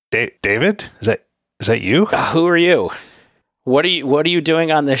David? Is that you? Who are you? What are you doing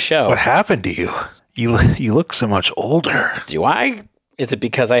on this show? What happened to you? You look so much older. Do I? Is it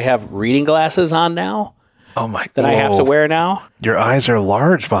because I have reading glasses on now? Oh my god. That I have to wear now? Your eyes are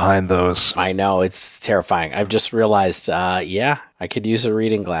large behind those. I know, it's terrifying. I've just realized, I could use a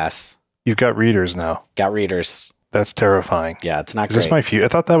reading glass. You've got readers now. Got readers. That's terrifying. Yeah, it's not Is great. this my future? I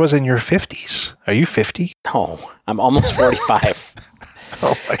thought that was in your 50s. Are you 50? No, I'm almost 45.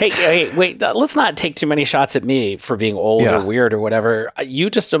 Oh my Hey, wait, let's not take too many shots at me for being old or weird or whatever. You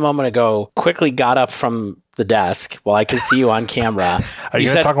just a moment ago quickly got up from the desk while I could see you on camera. Are you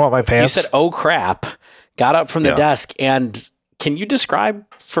going to talk about my pants? You said, oh crap, got up from the desk. And can you describe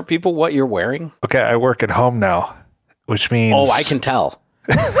for people what you're wearing? Okay, I work at home now, which means... Oh, I can tell.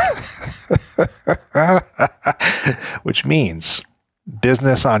 Which means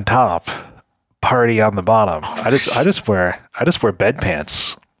business on top, party on the bottom. I just wear bed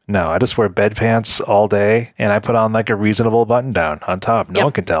pants. No, I just wear bed pants all day, and I put on like a reasonable button down on top. No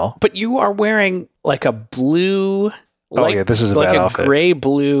one can tell. But you are wearing like a blue, this is a like bad a outfit. gray,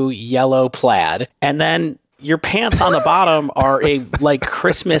 blue, yellow plaid, and then your pants on the bottom are a like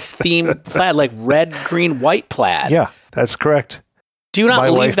Christmas themed plaid, like red, green, white plaid. Yeah, that's correct. Do you not My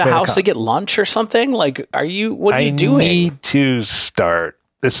leave wife the made a house to get lunch or something? Like, what are you doing? I need to start.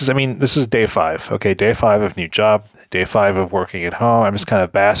 This is day 5. Okay, day 5 of new job, day 5 of working at home. I'm just kind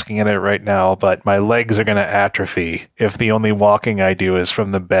of basking in it right now, but my legs are going to atrophy if the only walking I do is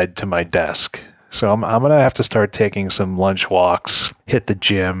from the bed to my desk. So I'm going to have to start taking some lunch walks, hit the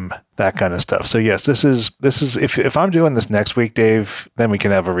gym, that kind of stuff. So yes, this is if I'm doing this next week, Dave, then we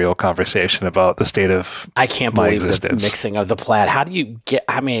can have a real conversation about the state of I can't my believe existence. the mixing of the plaid. How do you get?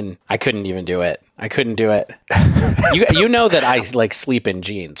 I mean, I couldn't even do it. I couldn't do it. you know that I like sleep in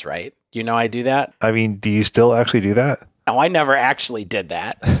jeans, right? You know I do that. I mean, do you still actually do that? No, I never actually did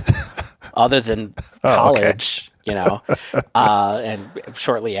that, other than college. You know, and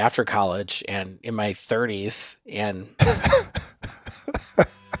shortly after college, and in my 30s, and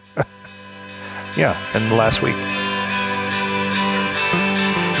yeah, and last week.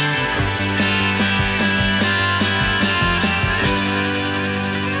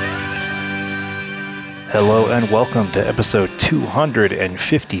 Hello and welcome to episode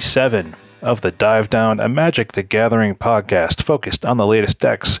 257 of the Dive Down, a Magic the Gathering podcast focused on the latest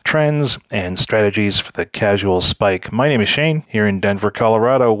decks, trends, and strategies for the casual spike. My name is Shane, here in Denver,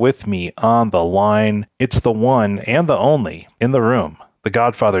 Colorado. With me on the line, it's the one and the only in the room, the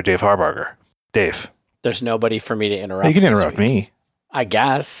Godfather, Dave Harbarger. Dave. There's nobody for me to interrupt. You can interrupt me. I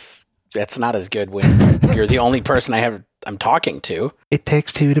guess. That's not as good when you're the only person I'm talking to. It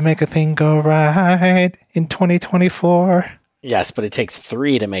takes 2 to make a thing go right in 2024. Yes, but it takes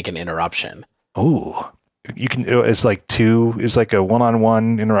 3 to make an interruption. Ooh, you can. It's like 2 is like a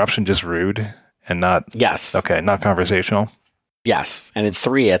one-on-one interruption, just rude and not. Yes. Okay, not conversational. Yes, and in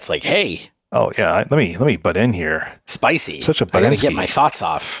 3, it's like, hey. Oh yeah, let me butt in here. Spicy. Such a I gotta Buttinsky. get my thoughts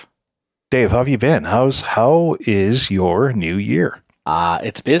off. Dave, how have you been? How is your new year?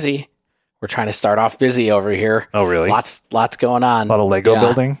 It's busy. We're trying to start off busy over here. Oh really? Lots going on. A lot of Lego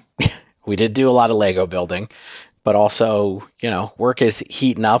building. We did do a lot of Lego building. But also, work is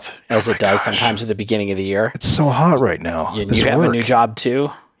heating up as it does sometimes at the beginning of the year. It's so hot right now. You have a new job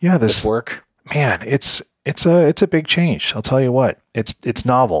too? Yeah, this work. Man, it's a big change. I'll tell you what. It's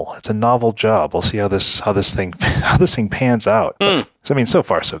novel. It's a novel job. We'll see how this thing pans out. But, I mean, so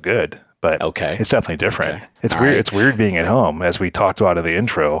far so good. But okay, it's definitely different. Okay. It's All weird. right. It's weird being at home, as we talked about in the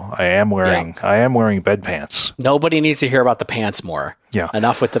intro. I am wearing bed pants. Nobody needs to hear about the pants more. Yeah.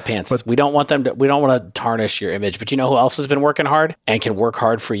 Enough with the pants. We don't want to tarnish your image. But you know who else has been working hard and can work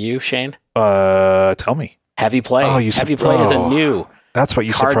hard for you, Shane? Tell me. Heavy Play. Oh, Heavy Play is a new. That's what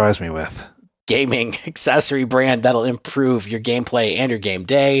you surprised me with. Gaming accessory brand that'll improve your gameplay and your game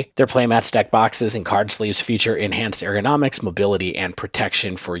day. Their playmats, deck boxes, and card sleeves feature enhanced ergonomics, mobility, and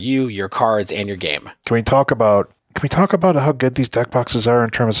protection for you, your cards, and your game. Can we talk about how good these deck boxes are in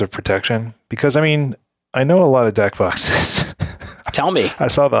terms of protection? Because I mean, I know a lot of deck boxes. Tell me. I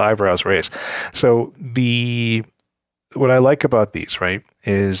saw the eyebrows raise. So what I like about these, right,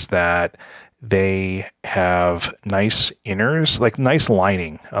 is that they have nice inners, like nice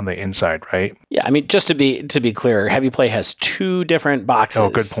lining on the inside, right? Yeah, I mean, just to be clear, Heavy Play has 2 different boxes. Oh,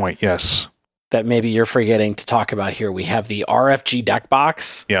 good point. Yes. That maybe you're forgetting to talk about here. We have the RFG deck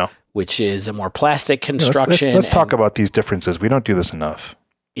box, yeah, which is a more plastic construction. Let's talk about these differences. We don't do this enough.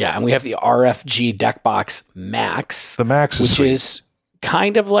 Yeah, and we have the RFG deck box Max. The Max is which sweet. is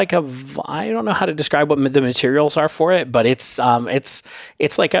kind of like I don't know how to describe what the materials are for it, but it's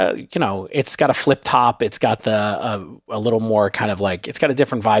like it's got a flip top. It's got a little more kind of like, it's got a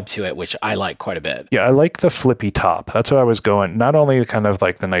different vibe to it, which I like quite a bit. Yeah, I like the flippy top. That's what I was going. Not only kind of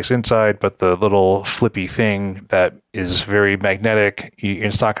like the nice inside, but the little flippy thing that is very magnetic.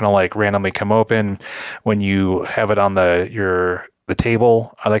 It's not going to like randomly come open when you have it on the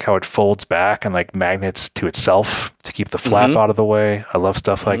table. I like how it folds back and like magnets to itself to keep the flap out of the way. I love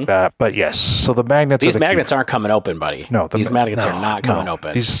stuff like that. But yes, so the magnets. These magnets aren't coming open, buddy. No, these magnets are not coming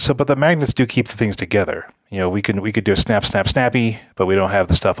open. But the magnets do keep the things together. We could do a snap, snap, snappy, but we don't have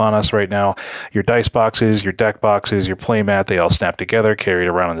the stuff on us right now. Your dice boxes, your deck boxes, your playmat, they all snap together, carry it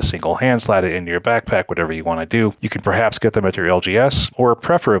around in a single hand, slide it into your backpack, whatever you want to do. You can perhaps get them at your LGS, or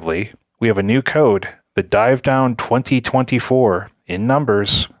preferably, we have a new code, the Dive Down 2024 in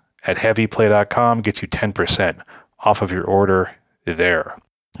numbers at heavyplay.com gets you 10% off of your order there.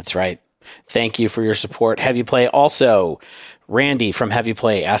 That's right. Thank you for your support, Heavy Play. Also, Randy from Heavy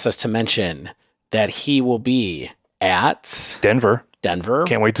Play asked us to mention that he will be at Denver.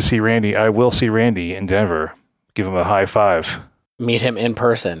 Can't wait to see Randy. I will see Randy in Denver. Give him a high five. Meet him in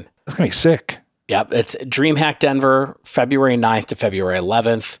person. That's going to be sick. Yep, it's DreamHack Denver, February 9th to February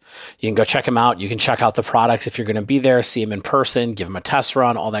 11th. You can go check him out. You can check out the products if you're going to be there, see him in person, give him a test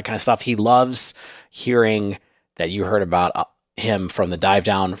run, all that kind of stuff. He loves hearing that you heard about him from the Dive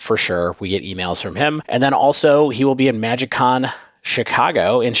Down for sure. We get emails from him. And then also he will be in MagicCon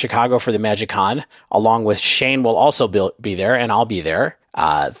Chicago for the MagicCon, along with Shane will also be there, and I'll be there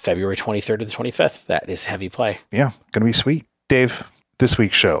February 23rd to the 25th. That is Heavy Play. Yeah, going to be sweet. Dave, this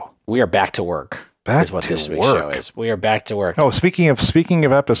week's show. We are back to work. Is what this week's show is. We are back to work. Oh, speaking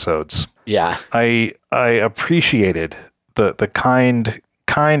of episodes. Yeah. I appreciated the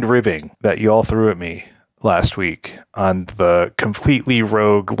kind ribbing that you all threw at me last week on the completely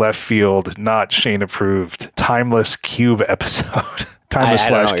rogue left field, not Shane approved, Timeless Cube episode. I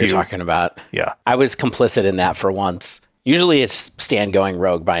don't know what you're talking about. Yeah. I was complicit in that for once. Usually it's Stan going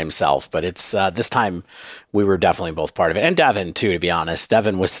rogue by himself, but it's this time we were definitely both part of it. And Devin, too, to be honest.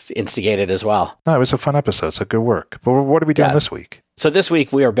 Devin was instigated as well. No, it was a fun episode, so good work. But what are we doing this week? So this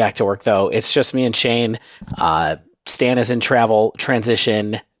week we are back to work, though. It's just me and Shane. Stan is in traveling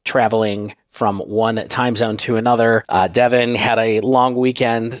from one time zone to another. Devin had a long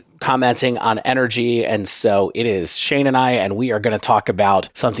weekend commenting on energy, and so it is Shane and I, and we are going to talk about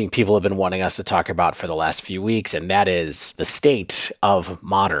something people have been wanting us to talk about for the last few weeks, and that is the state of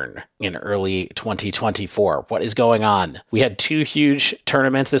Modern in early 2024. What is going on? We had 2 huge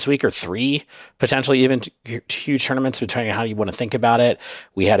tournaments this week, or 3, potentially even huge tournaments, depending on how you want to think about it.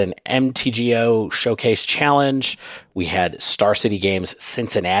 We had an MTGO Showcase Challenge. We had Star City Games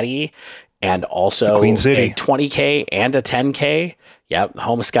Cincinnati, and also Queen City. A 20K and a 10K. Yep,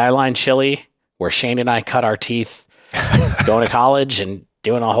 Home Skyline Chili, where Shane and I cut our teeth going to college and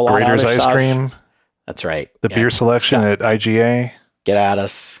doing a whole lot of other Ice stuff. Cream. That's right. The beer selection at IGA. Get at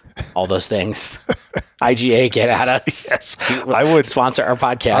us. All those things. IGA, get at us. Yes. I would sponsor our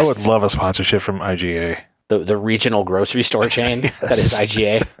podcast. I would love a sponsorship from IGA. The regional grocery store chain that is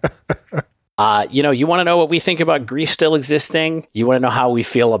IGA. You want to know what we think about Grief still existing? You want to know how we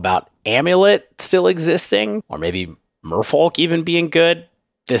feel about Amulet still existing? Or maybe Merfolk even being good?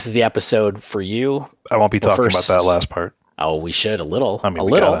 This is the episode for you. I won't be talking about that last part. Oh, we should a little. I mean, a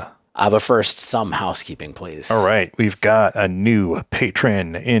little. But first, some housekeeping, please. All right. We've got a new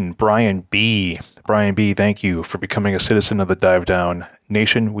patron in Brian B. Brian B., thank you for becoming a citizen of the Dive Down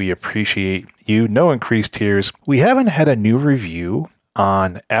Nation. We appreciate you. No increased tiers. We haven't had a new review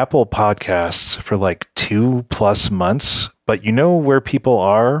on Apple Podcasts for like 2+ months, but you know where people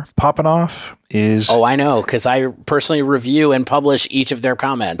are popping off is... Oh, I know, because I personally review and publish each of their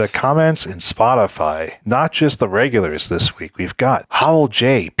comments. The comments in Spotify, not just the regulars this week. We've got Howell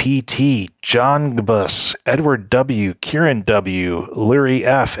J, PT, John Bus, Edward W, Kieran W, Lurie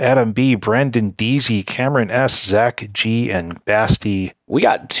F, Adam B, Brendan DZ, Cameron S, Zach G, and Basti. We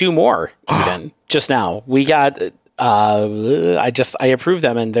got 2 more even just now. We got... I approved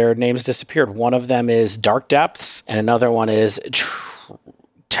them and their names disappeared. One of them is Dark Depths and another one is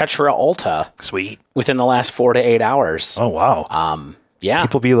Tetra Alta. Sweet. Within the last 4 to 8 hours. Oh, wow. Yeah.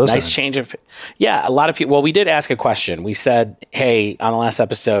 People be listening. Nice change of... Yeah, a lot of people... Well, we did ask a question. We said, hey, on the last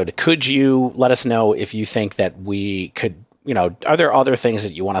episode, could you let us know if you think that we could... are there other things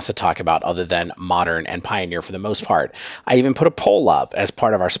that you want us to talk about other than Modern and Pioneer for the most part? I even put a poll up as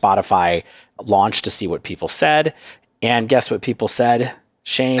part of our Spotify launch to see what people said. And guess what people said,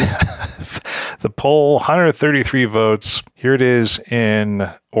 Shane? The poll, 133 votes. Here it is in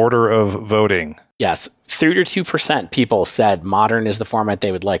order of voting. Yes, 32% people said Modern is the format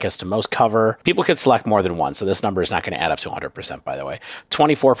they would like us to most cover. People could select more than one, so this number is not going to add up to 100%, by the way.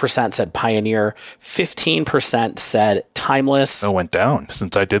 24% said Pioneer. 15% said Timeless. It went down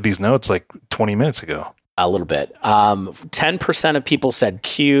since I did these notes like 20 minutes ago. A little bit. 10% of people said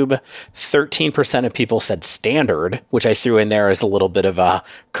Cube. 13% of people said Standard, which I threw in there as a little bit of a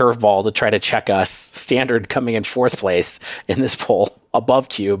curveball to try to check us. Standard coming in fourth place in this poll, above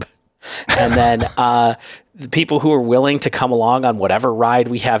Cube. And then the people who are willing to come along on whatever ride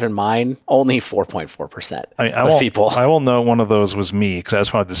we have in mind, only 4.4% of people. I will know one of those was me because I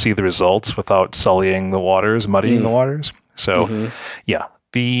just wanted to see the results without sullying the waters, muddying the waters. So, yeah.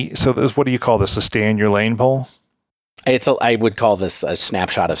 What do you call this? A stay in your lane poll? I would call this a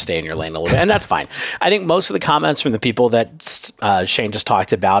snapshot of stay in your lane a little bit, and that's fine. I think most of the comments from the people that Shane just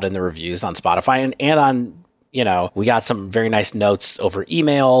talked about in the reviews on Spotify and on, we got some very nice notes over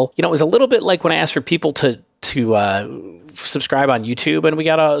email. It was a little bit like when I asked for people to subscribe on YouTube and we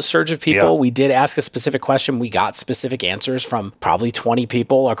got a surge of people. Yeah. We did ask a specific question. We got specific answers from probably 20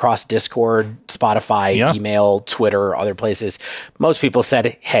 people across Discord, Spotify, email, Twitter, other places. Most people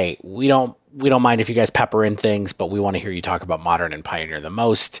said, hey, we don't mind if you guys pepper in things, but we want to hear you talk about Modern and Pioneer the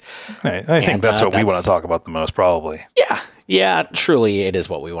most. I think that's what we want to talk about the most, probably. Yeah, truly it is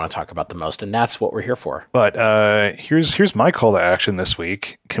what we want to talk about the most, and that's what we're here for. But here's my call to action this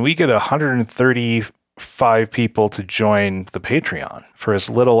week. Can we get 135 people to join the Patreon for as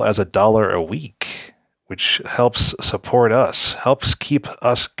little as $1 a week, which helps support us, helps keep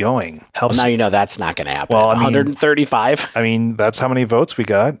us going. Now that's not going to happen. Well, 135. That's how many votes we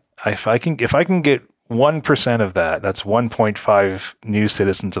got. If I can get 1% of that, that's 1.5 new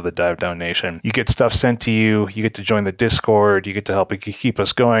citizens of the Dive Down Nation. You get stuff sent to you. You get to join the Discord. You get to help keep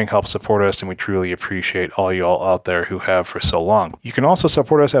us going, help support us, and we truly appreciate all y'all out there who have for so long. You can also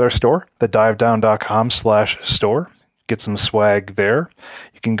support us at our store, thedivedown.com/store. Get some swag there.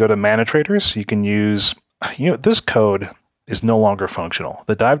 You can go to Mana Traders. You can use, this code is no longer functional.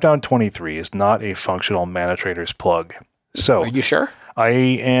 The Dive Down 23 is not a functional Mana Traders plug. So, are you sure? I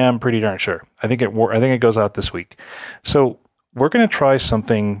am pretty darn sure. I think it goes out this week. So we're going to try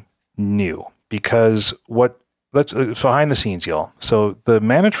something new because it's behind the scenes, y'all. So the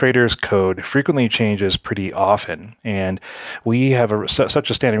Mana Traders code frequently changes pretty often, and we have such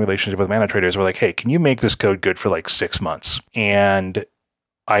a standing relationship with Mana Traders. We're like, hey, can you make this code good for like 6 months? And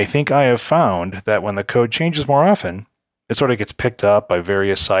I think I have found that when the code changes more often, it sort of gets picked up by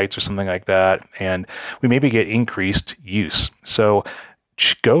various sites or something like that, and we maybe get increased use. So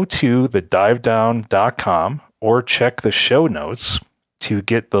go to thedivedown.com or check the show notes to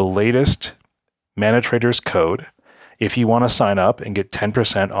get the latest Mana Traders code if you want to sign up and get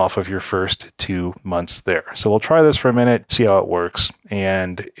 10% off of your first 2 months there. So we'll try this for a minute, see how it works,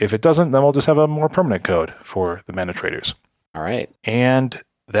 and if it doesn't, then we'll just have a more permanent code for the Mana Traders. All right. And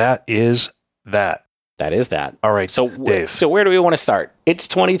that is that. That is that. All right, so Dave. So where do we want to start? It's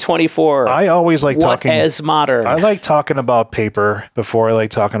 2024. I always like talking. What is Modern? I like talking about paper before I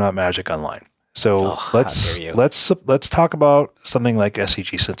like talking about Magic Online. So let's talk about something like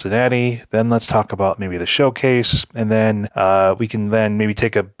SCG Cincinnati. Then let's talk about maybe the showcase, and then we can then maybe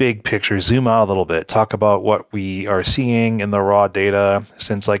take a big picture, zoom out a little bit, talk about what we are seeing in the raw data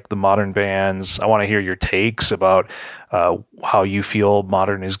since like the Modern bans. I want to hear your takes about how you feel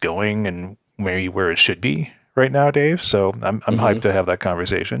Modern is going and maybe where it should be right now, Dave. So I'm hyped to have that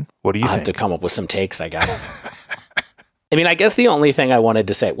conversation. What do you think? I'll have to come up with some takes, I guess. I guess the only thing I wanted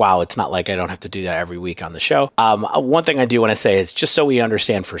to say, wow, it's not like I don't have to do that every week on the show. One thing I do want to say is just so we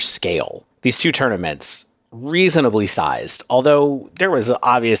understand for scale, these two tournaments, reasonably sized, although there was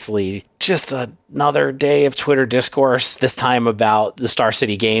obviously just another day of Twitter discourse, this time about the Star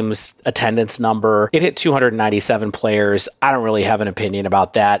City Games attendance number. It hit 297 players. I don't really have an opinion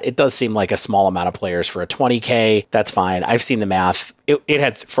about that. It does seem like a small amount of players for a 20K. That's fine. I've seen the math. It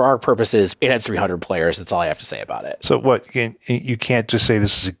had, for our purposes, it had 300 players. That's all I have to say about it. So what, you can't just say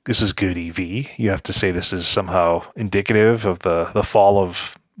this is good EV. You have to say this is somehow indicative of the fall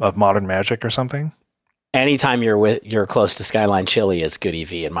of modern Magic or something? Anytime you're close to Skyline Chili is good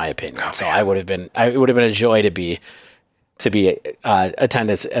EV in my opinion. Oh, so it would have been a joy to be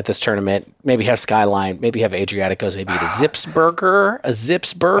attendance at this tournament. Maybe have Skyline, maybe have Adriaticos, maybe a Zips Burger.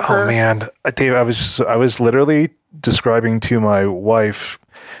 Oh man, Dave, I was literally describing to my wife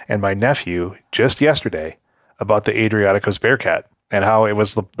and my nephew just yesterday about the Adriaticos Bearcat and how it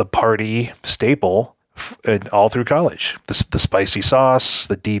was the party staple all through college. The spicy sauce,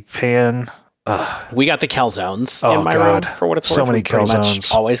 the deep pan. We got the calzones Oh, in my God. room for what it's So worth. many We pretty much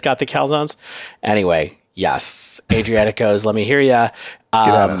calzones. always got the calzones. Anyway, yes. Adriatico's, let me hear ya. Get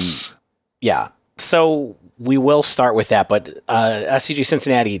at us. Yeah. So we will start with that, but SCG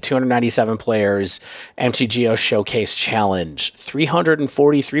Cincinnati, 297 players, MTGO Showcase Challenge,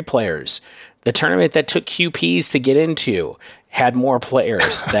 343 players. The tournament that took QPs to get into had more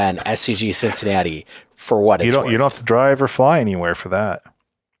players than SCG Cincinnati for what it's worth. You don't have to drive or fly anywhere for that.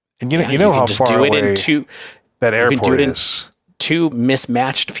 And you Yeah, know can how just far do it away in two that can do airport it in- is. two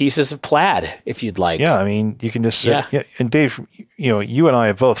mismatched pieces of plaid if you'd like. Yeah, I mean, you can just sit. Yeah. Yeah. And Dave, you and I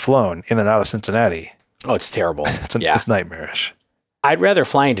have both flown in and out of Cincinnati. Oh, it's terrible. It's nightmarish. I'd rather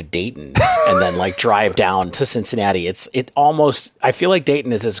fly into Dayton and then like drive down to Cincinnati. I feel like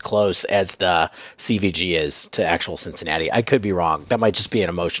Dayton is as close as the CVG is to actual Cincinnati. I could be wrong. That might just be an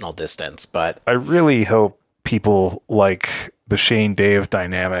emotional distance, but I really hope people like the Shane Dave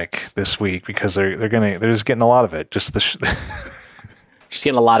dynamic this week because they're just getting a lot of it. Just just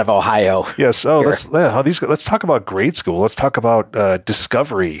getting a lot of Ohio. yes. Oh, Here. let's talk about grade school. Let's talk about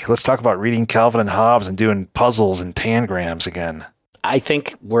discovery. Let's talk about reading Calvin and Hobbes and doing puzzles and tangrams again. I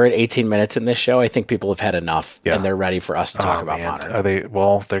think we're at 18 minutes in this show. I think people have had enough and they're ready for us to talk about Modern. Are they?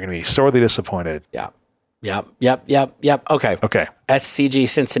 Well, they're going to be sorely disappointed. Yeah. Yep. Okay. SCG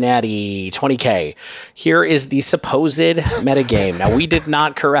Cincinnati 20K. Here is the supposed metagame. Now, we did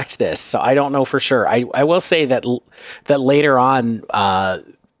not correct this, so I don't know for sure. I will say that later on,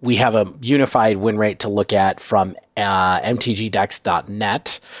 we have a unified win rate to look at from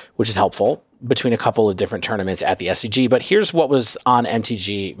mtgdex.net, which is helpful between a couple of different tournaments at the SCG. But here's what was on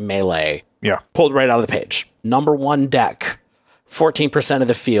MTG Melee. Yeah. Pulled right out of the page. Number one deck, 14% of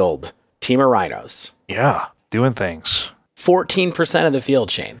the field, Team of Rhinos. Yeah. Doing things. 14% of the field,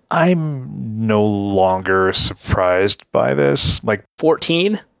 Shane. I'm no longer surprised by this. Like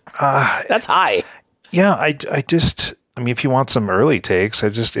 14? That's high. Yeah, I mean, if you want some early takes,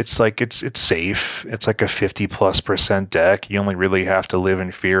 it's safe. It's like a 50+% deck. You only really have to live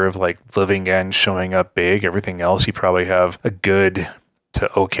in fear of like Living End showing up big. Everything else, you probably have a good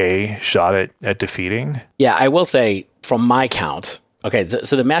to okay shot at defeating. Yeah, I will say from my count, okay,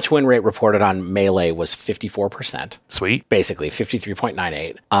 so the match win rate reported on Melee was 54%. Sweet. Basically,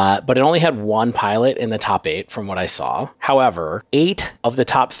 53.98. But it only had one pilot in the top 8 from what I saw. However, 8 of the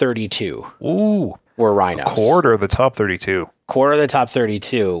top 32 Ooh. were Rhinos. Quarter of the top 32. Quarter of the top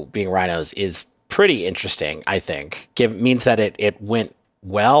 32 being Rhinos is pretty interesting, I think. Means that it went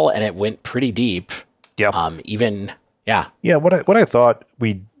well and it went pretty deep. Yeah. Yeah, what I thought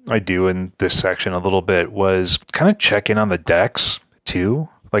I'd do in this section a little bit was kind of check in on the decks too.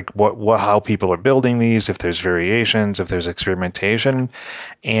 Like how people are building these, if there's variations, if there's experimentation,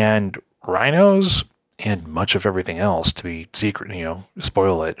 and Rhinos and much of everything else to be secret,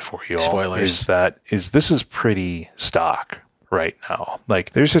 spoil it for you all. Spoilers. This is pretty stock right now.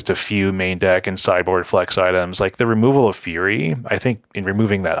 Like there's just a few main deck and sideboard flex items. Like the removal of Fury, I think in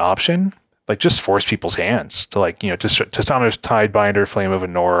removing that option, like just force people's hands to Tashana's Tidebinder, Flame of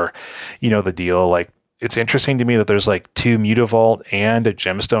Anor, the deal. Like it's interesting to me that there's like 2 Mutavault and a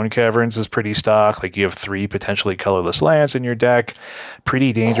Gemstone Caverns is pretty stock. Like you have 3 potentially colorless lands in your deck.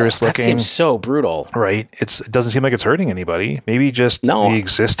 Pretty dangerous looking. That seems so brutal. Right. It doesn't seem like it's hurting anybody. Maybe just the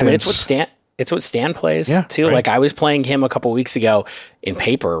existence. I mean, it's what Stan plays too. Right. Like I was playing him a couple weeks ago in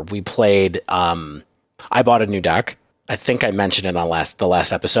paper. We played, I bought a new deck. I think I mentioned it on the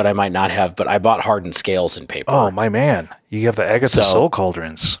last episode. I might not have, but I bought Hardened Scales in paper. Oh, my man. You have the Agatha Soul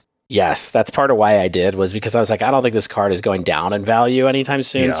Cauldrons. Yes, that's part of why I did, was because I was like, I don't think this card is going down in value anytime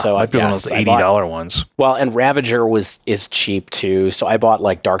soon. Yeah, so might be one of those $80 ones. Well, and Ravager is cheap too. So I bought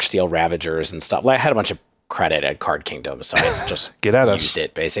like Darksteel Ravagers and stuff. Like I had a bunch of credit at Card Kingdom, so I just used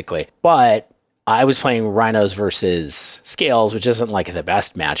it basically. But I was playing Rhinos versus Scales, which isn't like the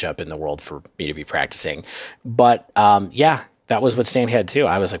best matchup in the world for me to be practicing. But that was what Stan had too.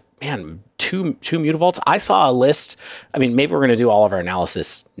 I was like, man, two Mutavaults. I saw a list. I mean, maybe we're going to do all of our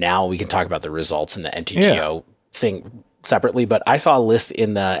analysis now. We can talk about the results in the MTGO thing separately. But I saw a list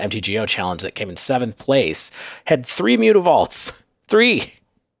in the MTGO challenge that came in 7th place, had 3 Mutavaults. 3.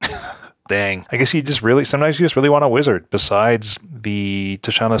 Dang. I guess sometimes you just really want a wizard besides the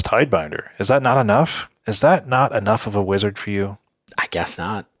Tashana's Tidebinder. Is that not enough? Is that not enough of a wizard for you? I guess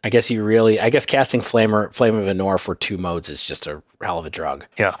not. I guess casting Flame of Anor for 2 modes is just a hell of a drug.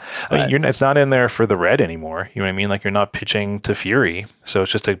 Yeah. I mean, it's not in there for the red anymore. You know what I mean? Like you're not pitching to Fury. So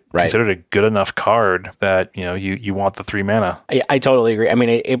it's just considered a good enough card that, you want the 3 mana. I totally agree. I mean,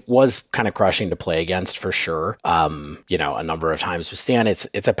 it was kind of crushing to play against for sure. A number of times with Stan, it's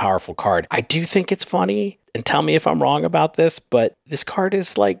a powerful card. I do think it's funny. and tell me if I'm wrong about this, but this card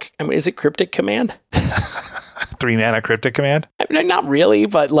is like, I mean, is it Cryptic Command? 3-mana Cryptic Command? I mean, not really,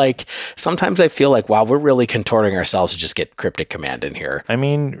 but like sometimes I feel like, wow, we're really contorting ourselves to just get Cryptic Command in here. I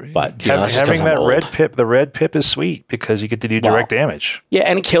mean, but that's having that red pip, the red pip is sweet because you get to do direct damage. Yeah,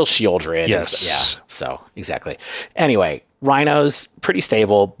 and it kills Shieldred. Yes. Yeah, so exactly. Anyway, Rhino's pretty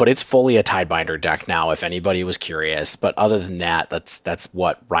stable, but it's fully a Tidebinder deck now, if anybody was curious. But other than that, that's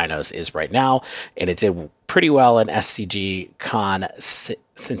what Rhinos is right now. And it did pretty well in SCG Con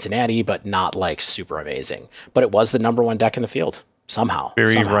Cincinnati, but not like super amazing. But it was the number one deck in the field somehow.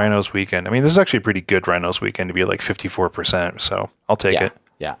 Rhinos weekend. I mean, this is actually a pretty good Rhinos weekend to be like 54%. So I'll take it.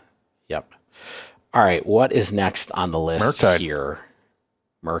 Yeah. Yep. All right. What is next on the list here?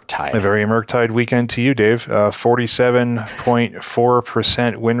 Murktide. A very Murktide weekend to you, Dave.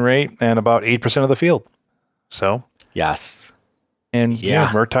 47.4% win rate and about 8% of the field. So yes, and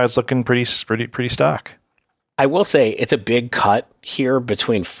Murktide's looking pretty stock. I will say it's a big cut here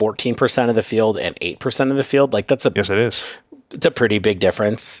between 14% of the field and 8% of the field. Like yes, it is. It's a pretty big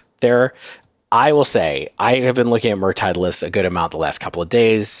difference there. I will say I have been looking at Murktide lists a good amount the last couple of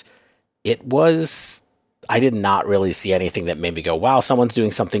days. I did not really see anything that made me go, wow, someone's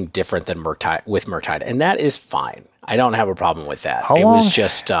doing something different than Murktide. And that is fine. I don't have a problem with that. It was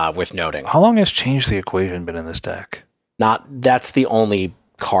just worth noting. How long has Change the Equation been in this deck? That's the only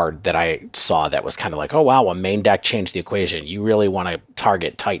card that I saw that was kind of like, oh, wow, a main deck changed the equation. You really want to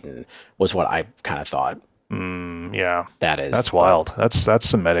target Titan was what I kind of thought. Yeah. That's wild. That's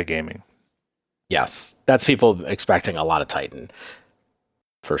some metagaming. Yes. That's people expecting a lot of Titan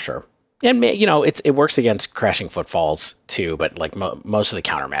for sure. And, you know, it works against Crashing Footfalls, too, but, like, most of the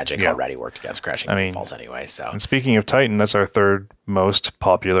counter magic already worked against Crashing Footfalls anyway, so. And speaking of Titan, that's our third most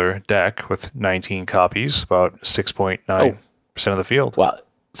popular deck with 19 copies, about 6.9% of the field. Well,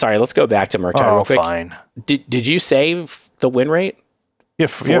 sorry, let's go back to Murktide real quick. Fine. Did you save the win rate? Yeah,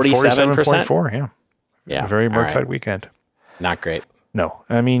 47.4%, Yeah. A very Murktide weekend. Not great. No,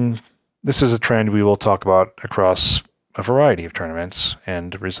 I mean, this is a trend we will talk about across a variety of tournaments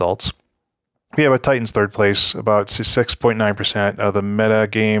and results. We have a Titans third place, about 6.9% of the meta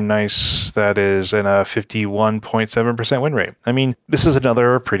game. Nice. That is in a 51.7% win rate. I mean, this is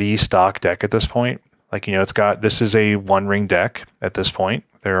another pretty stock deck at this point. Like, you know, this is a one ring deck at this point.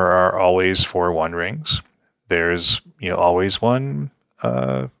 There are always 4 1 rings. There's, you know, always one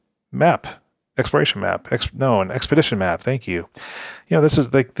map, exploration map, an expedition map. Thank you. You know, this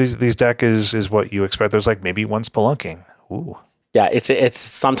is like, these deck is what you expect. There's like maybe one spelunking. Ooh. Yeah, it's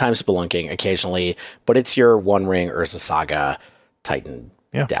sometimes spelunking occasionally, but it's your One Ring Urza Saga Titan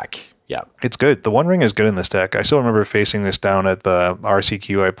deck. Yeah. It's good. The One Ring is good in this deck. I still remember facing this down at the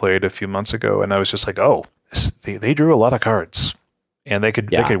RCQ I played a few months ago, and I was just like, oh, they drew a lot of cards, and they could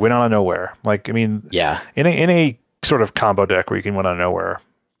win out of nowhere. Like, I mean, in a sort of combo deck where you can win out of nowhere,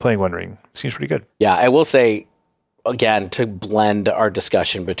 playing One Ring seems pretty good. Yeah, I will say, again, to blend our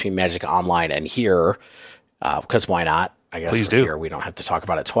discussion between Magic Online and here, because why not? I guess here we don't have to talk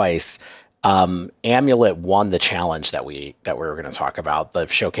about it twice. Amulet won the challenge that we were going to talk about, the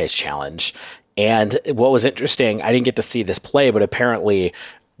Showcase Challenge. And what was interesting, I didn't get to see this play, but apparently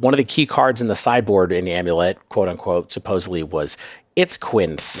one of the key cards in the sideboard in Amulet, quote unquote, supposedly was It's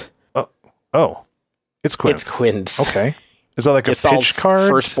Quinth. Oh, It's Quinth. It's Quinth. Okay. Is that like a pitch card?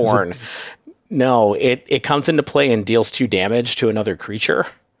 Firstborn. No, it comes into play and deals 2 damage to another creature.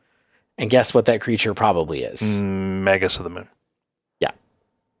 And guess what that creature probably is? Magus of the Moon. Yeah.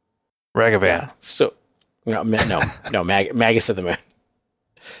 Ragavan. Yeah. So, Magus of the Moon.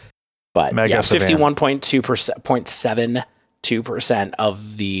 But Magus 51.72%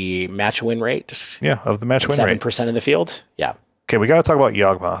 of the match win rate. Yeah, of the match win rate. 7% of the field. Yeah. Okay, we got to talk about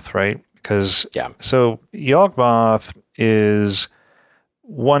Yawgmoth, right? Because so Yawgmoth is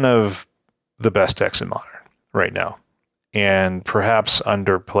one of the best decks in Modern right now. And perhaps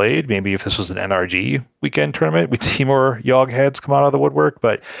underplayed. Maybe if this was an NRG weekend tournament, we'd see more Yawg heads come out of the woodwork.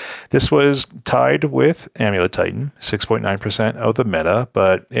 But this was tied with Amulet Titan, 6.9% of the meta,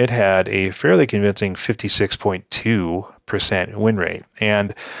 but it had a fairly convincing 56.2% win rate.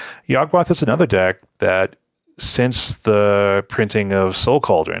 And Yawgmoth is another deck that, since the printing of Soul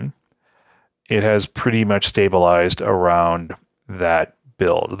Cauldron, it has pretty much stabilized around that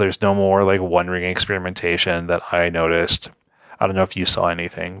build. There's no more like one ring experimentation that I noticed. I don't know if you saw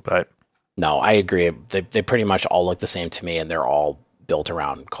anything, but no, I agree. They pretty much all look the same to me, and they're all built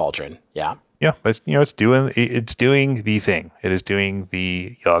around Cauldron. Yeah, but it's doing the thing. It is doing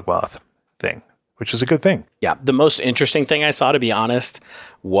the Yawgmoth thing, which is a good thing. Yeah, the most interesting thing I saw, to be honest,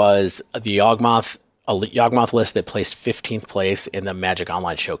 was the Yawgmoth list that placed 15th place in the Magic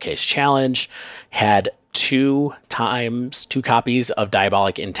Online Showcase Challenge had two copies of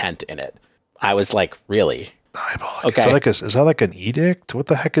Diabolic Intent in it. I was like, really? Diabolic. Okay. Is that like an edict? What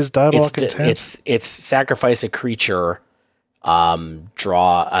the heck is Diabolic Intent? It's sacrifice a creature,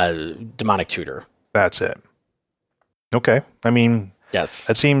 draw a demonic tutor. That's it. Okay. I mean, Yes.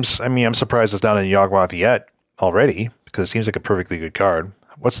 it seems, I'm surprised it's not in Yawgmoth yet already, because it seems like a perfectly good card.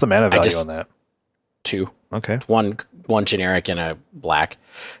 What's the mana value on that? 2. Okay. One generic and a black.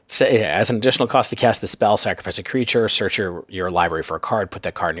 As an additional cost to cast the spell, sacrifice a creature, search your library for a card, put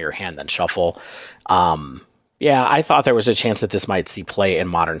that card in your hand, then shuffle. Yeah, I thought there was a chance that this might see play in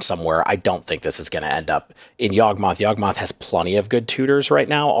Modern somewhere. I don't think this is going to end up in Yawgmoth. Yawgmoth has plenty of good tutors right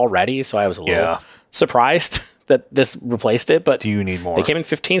now already, so I was a little surprised that this replaced it. But do you need more? They came in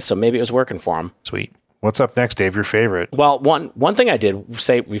 15th, so maybe it was working for them. Sweet. What's up next, Dave? Your favorite? Well, one thing I did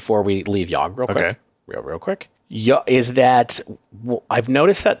say before we leave Yogg real quick. Okay. Real quick. Is that I've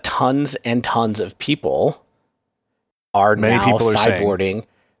noticed that tons and tons of people are now sideboarding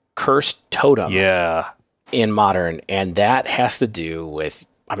Cursed Totem in Modern, and that has to do with,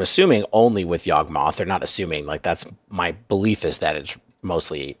 I'm assuming, only with Yawgmoth. They're not assuming, like, that's my belief is that it's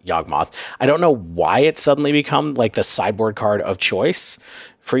mostly Yawgmoth. I don't know why it's suddenly become like the sideboard card of choice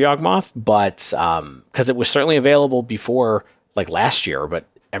for Yawgmoth, but because it was certainly available before, like last year, but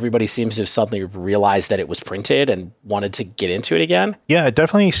everybody seems to have suddenly realized that it was printed and wanted to get into it again. Yeah, it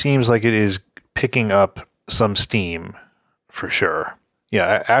definitely seems like it is picking up some steam for sure.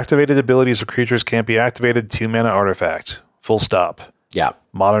 Yeah, activated abilities of creatures can't be activated. 2-mana artifact. Full stop. Yeah.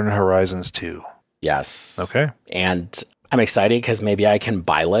 Modern Horizons 2. Yes. Okay. And I'm excited because maybe I can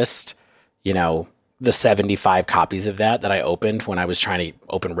buy list, the 75 copies of that I opened when I was trying to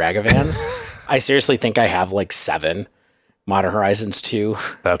open Ragavans. I seriously think I have like 7 Modern Horizons 2.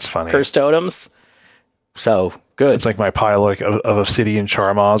 That's funny. Cursed Totems. So good. It's like my pile of Obsidian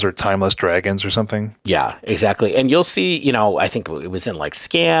Charmaws or Timeless Dragons or something. Yeah, exactly. And you'll see, I think it was in like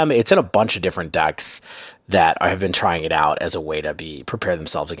Scam. It's in a bunch of different decks that have been trying it out as a way to prepare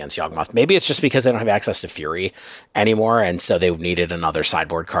themselves against Yawgmoth. Maybe it's just because they don't have access to Fury anymore, and so they needed another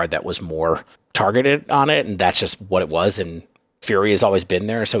sideboard card that was more targeted on it, and that's just what it was. And Fury has always been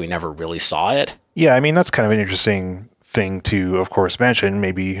there, so we never really saw it. Yeah, that's kind of an interesting thing to, of course, mention.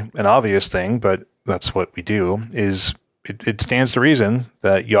 Maybe an obvious thing, but that's what we do, is it stands to reason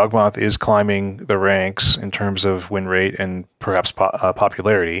that Yawgmoth is climbing the ranks in terms of win rate and perhaps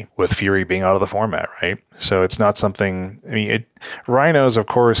popularity, with Fury being out of the format, right? So it's not something, Rhinos, of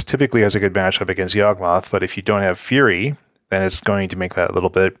course, typically has a good matchup against Yawgmoth, but if you don't have Fury, then it's going to make that a little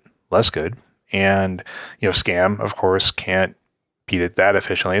bit less good. And, Scam, of course, can't beat it that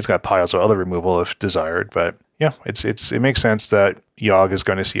efficiently. It's got piles of other removal if desired, but yeah, it makes sense that Yogg is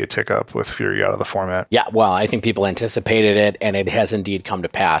going to see a tick up with Fury out of the format. Yeah, well, I think people anticipated it, and it has indeed come to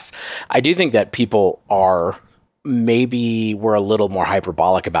pass. I do think that people were a little more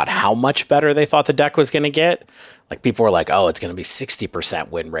hyperbolic about how much better they thought the deck was going to get. Like, people were like, oh, it's going to be 60%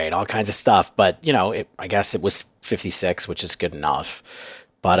 win rate, all kinds of stuff. But, I guess it was 56, which is good enough.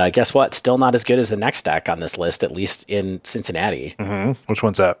 But guess what? Still not as good as the next deck on this list, at least in Cincinnati. Mm-hmm. Which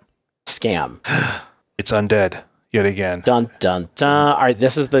one's that? Scam. It's undead yet again. Dun, dun, dun. All right,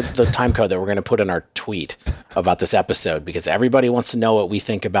 this is the time code that we're going to put in our tweet about this episode, because everybody wants to know what we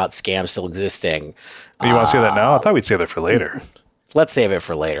think about Scam still existing. You want to say that now? I thought we'd say that for later. Let's save it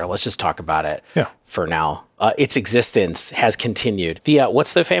for later. Let's just talk about it for now. Its existence has continued.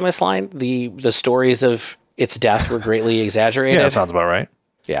 What's the famous line? The stories of its death were greatly exaggerated. Yeah, that sounds about right.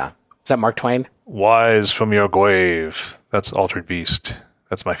 Yeah. Is that Mark Twain? Wise from your grave. That's Altered Beast.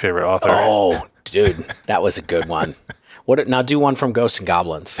 That's my favorite author. Oh, dude, that was a good one. Now do one from Ghosts and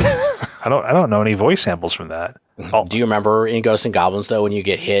Goblins. I don't know any voice samples from that. Do you remember in Ghosts and Goblins, though, when you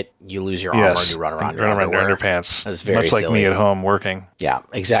get hit, you lose your armor and you run around your underpants? That's very much like silly. me at home working. Yeah,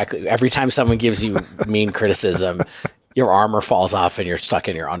 exactly. Every time someone gives you mean criticism, your armor falls off and you're stuck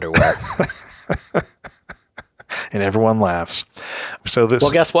in your underwear. And everyone laughs. So this.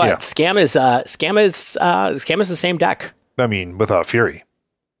 Well, guess what? Yeah. Scam is the same deck. Without Fury.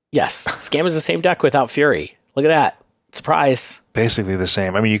 Yes, Scam is the same deck without Fury. Look at that. Surprise. Basically the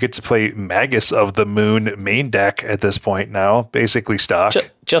same. You get to play Magus of the Moon main deck at this point now, basically stock.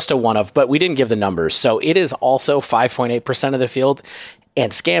 Just a one of, but we didn't give the numbers. So it is also 5.8% of the field,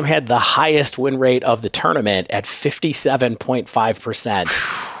 and Scam had the highest win rate of the tournament at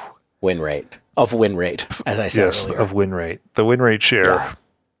 57.5% win rate, as I said earlier. Of win rate. The win rate share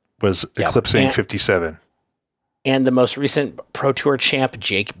was eclipsing 57. And the most recent Pro Tour champ,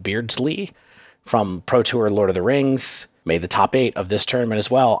 Jake Beardsley, from Pro Tour Lord of the Rings, made the top 8 of this tournament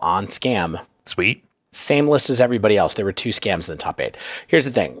as well on Scam. Sweet. Same list as everybody else. There were 2 Scams in the top 8. Here's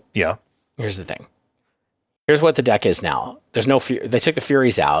the thing. Yeah. Here's the thing. Here's what the deck is now. There's no they took the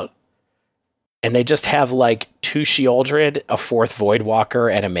Furies out, and they just have like 2 Sheoldred, a 4th Voidwalker,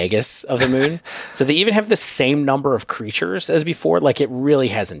 and a Magus of the Moon. So they even have the same number of creatures as before. Like, it really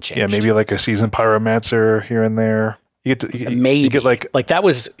hasn't changed. Yeah, maybe like a Seasoned Pyromancer here and there. You get like that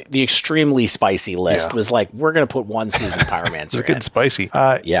was the extremely spicy list. Was like, we're gonna put 1 Seasoned Pyromancer. It's getting spicy.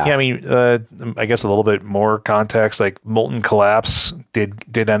 Yeah. I mean, I guess a little bit more context. Like Molten Collapse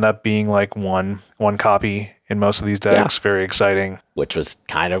did end up being like one copy in most of these decks. Yeah. Very exciting. Which was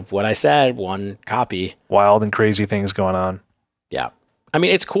kind of what I said. 1 copy. Wild and crazy things going on. Yeah. I mean,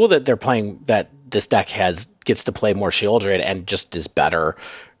 it's cool that they're playing, that this deck gets to play more Sheoldred and just is better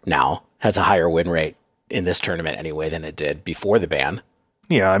now. Has a higher win rate in this tournament anyway than it did before the ban.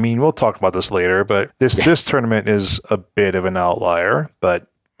 Yeah, I mean, we'll talk about this later, but this tournament is a bit of an outlier, but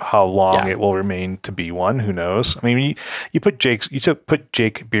how long it will remain to be one, who knows? I mean, you put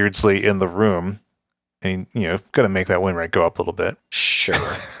Jake Beardsley in the room, and got to make that win rate go up a little bit.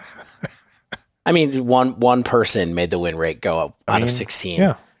 Sure. I mean, one person made the win rate go up out of 16.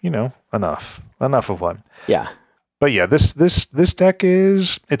 Yeah, enough of one. Yeah. But yeah, this deck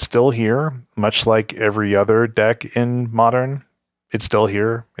it's still here, much like every other deck in Modern. It's still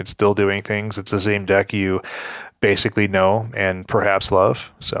here. It's still doing things. It's the same deck you basically know and perhaps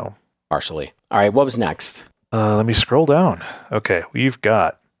love. So partially. All right, what was next? Let me scroll down. Okay, we've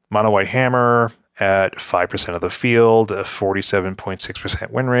got Mono White Hammer at 5% of the field, a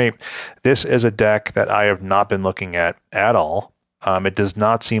 47.6% win rate. This is a deck that I have not been looking at all. It does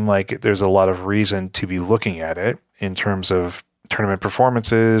not seem like there's a lot of reason to be looking at it in terms of tournament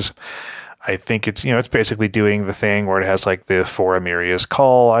performances. I think it's basically doing the thing where it has like the 4 Amiria's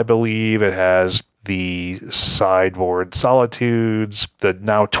Call, I believe. It has the sideboard Solitudes, the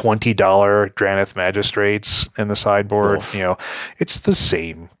now $20 Drannith Magistrates in the sideboard. Oof. It's the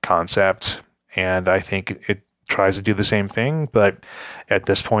same concept, and I think it tries to do the same thing, but at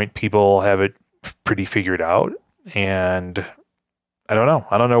this point, people have it pretty figured out, and I don't know.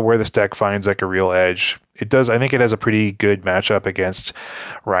 I don't know where this deck finds like a real edge. It does. I think it has a pretty good matchup against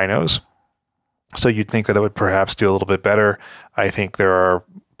Rhinos. So you'd think that it would perhaps do a little bit better. I think there are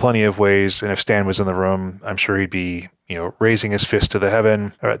plenty of ways, and if Stan was in the room, I'm sure he'd be, raising his fist to the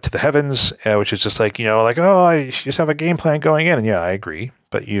heavens, which is just like, I just have a game plan going in. And yeah, I agree,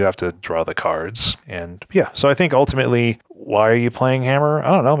 but you have to draw the cards. And yeah, so I think ultimately, why are you playing Hammer?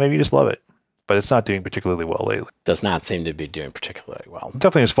 I don't know. Maybe you just love it. But it's not doing particularly well lately. Does not seem to be doing particularly well. It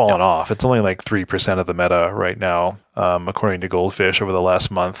definitely has fallen off. It's only like 3% of the meta right now, according to Goldfish over the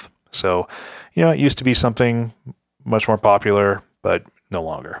last month. So, it used to be something much more popular, but no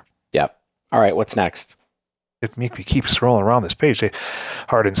longer. Yep. All right, what's next? It makes me keep scrolling around this page.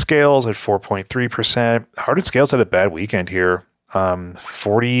 Hardened Scales at 4.3%. Hardened Scales had a bad weekend here.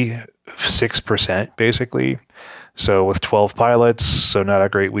 46% basically. So with 12 pilots, so not a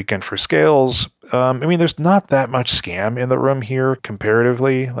great weekend for Scales. There's not that much scam in the room here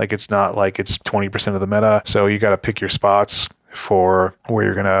comparatively. Like, it's not like it's 20% of the meta. So you got to pick your spots for where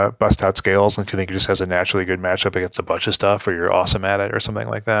you're going to bust out Scales. And if you think it just has a naturally good matchup against a bunch of stuff, or you're awesome at it or something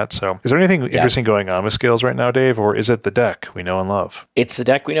like that. So is there anything interesting going on with Scales right now, Dave? Or is it the deck we know and love? It's the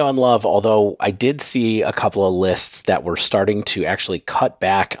deck we know and love, although I did see a couple of lists that were starting to actually cut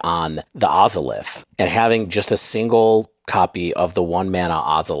back on the Ozolith and having just a single copy of the 1-mana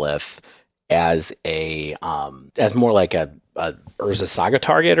Ozolith as as more like a Urza Saga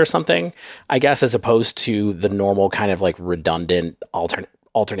target or something, I guess, as opposed to the normal kind of like redundant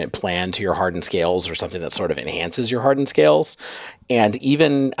alternate plan to your Hardened Scales, or something that sort of enhances your Hardened Scales. And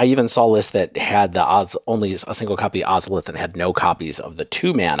I even saw lists that had only a single copy of Ozolith and had no copies of the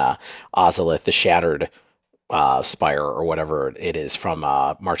 2-mana Ozolith, the Shattered Spire or whatever it is from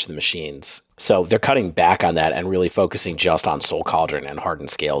March of the Machines. So they're cutting back on that and really focusing just on Soul Cauldron and Hardened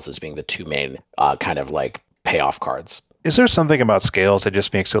Scales as being the 2 main kind of like payoff cards. Is there something about Scales that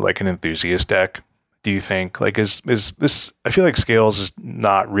just makes it like an enthusiast deck? Do you think? Like, is this? I feel like Scales is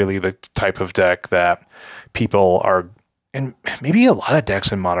not really the type of deck that people are, and maybe a lot of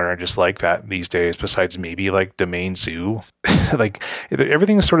decks in Modern are just like that these days. Besides maybe like Domain Zoo, like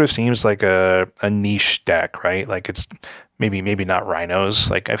everything sort of seems like a niche deck, right? Like it's maybe not Rhinos.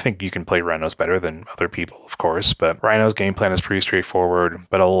 Like, I think you can play Rhinos better than other people, of course, but Rhinos game plan is pretty straightforward.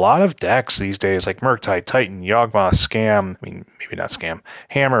 But a lot of decks these days, like Murktide, Titan, Yawgmoth, Scam, maybe not Scam,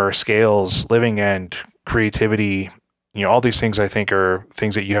 Hammer, Scales, Living End, Creativity, all these things I think are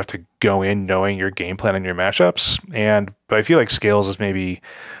things that you have to go in knowing your game plan and your matchups. But I feel like Scales is maybe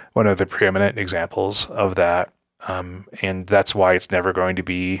one of the preeminent examples of that. And that's why it's never going to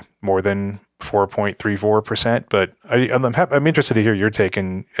be more than 4.34%. But I'm interested to hear your take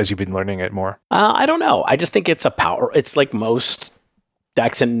as you've been learning it more. I don't know. I just think it's it's like most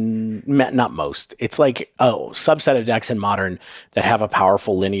decks not most. It's like a subset of decks in Modern that have a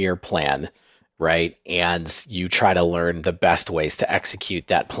powerful linear plan, right? And you try to learn the best ways to execute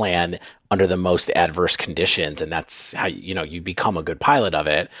that plan under the most adverse conditions, and that's how you become a good pilot of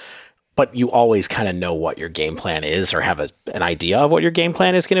it. But you always kind of know what your game plan is, or have an idea of what your game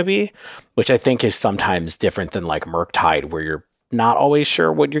plan is going to be, which I think is sometimes different than like Murktide, where you're not always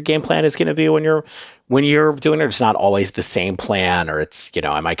sure what your game plan is going to be when you're doing it. It's not always the same plan, or it's,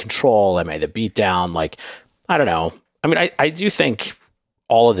 am I control? Am I the beatdown? Like, I don't know. I mean, I do think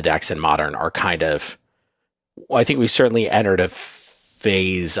all of the decks in Modern are kind of, I think we've certainly entered a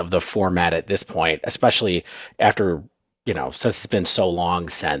phase of the format at this point, especially after, since it's been so long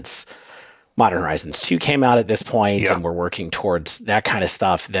since Modern Horizons 2 came out at this point, and we're working towards that kind of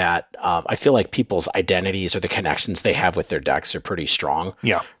stuff that I feel like people's identities or the connections they have with their decks are pretty strong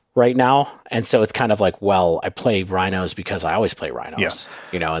right now. And so it's kind of like, well, I play Rhinos because I always play Rhinos,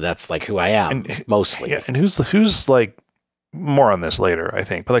 and that's like who I am mostly. Yeah. And who's like, more on this later, I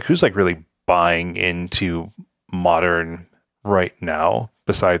think, but like who's like really buying into Modern right now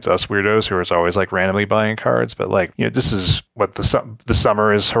besides us weirdos who are always like randomly buying cards? But like, this is what the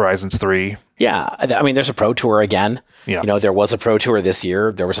summer is Horizons 3. Yeah. I mean, there's a Pro Tour again. Yeah. There was a Pro Tour this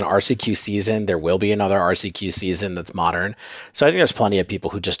year. There was an RCQ season. There will be another RCQ season that's Modern. So I think there's plenty of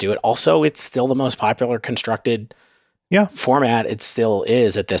people who just do it. Also, it's still the most popular constructed format. It still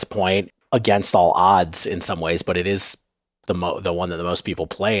is at this point, against all odds in some ways, but it is the one that the most people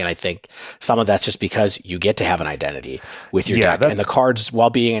play. And I think some of that's just because you get to have an identity with your deck. And the cards, while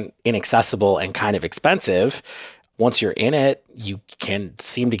being inaccessible and kind of expensive, once you're in it, you can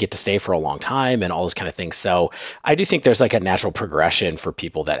seem to get to stay for a long time and all those kind of things. So I do think there's like a natural progression for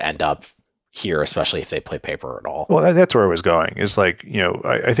people that end up here, especially if they play paper at all. Well, that's where I was going, is like,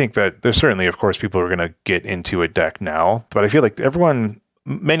 I think that there's certainly, of course, people who are going to get into a deck now, but I feel like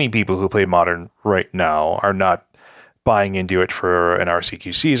many people who play Modern right now are not buying into it for an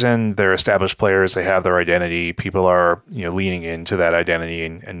RCQ season. They're established players. They have their identity. People are, leaning into that identity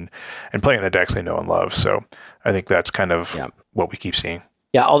and playing the decks they know and love. So I think that's kind of what we keep seeing.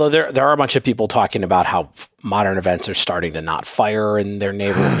 Yeah, although there are a bunch of people talking about how Modern events are starting to not fire in their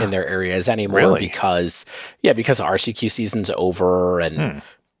in their areas anymore because the RCQ season's over and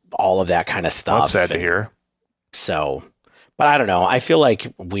all of that kind of stuff. That's sad to hear. So, but I don't know. I feel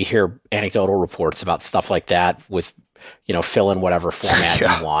like we hear anecdotal reports about stuff like that with, fill in whatever format you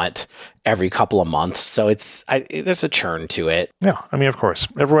want every couple of months. So there's a churn to it. Yeah. I mean, of course,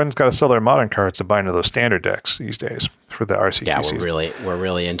 everyone's got to sell their Modern cards to buy into those standard decks these days for the RCQ season. We're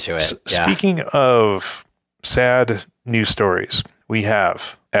really into it. Speaking of sad news stories, we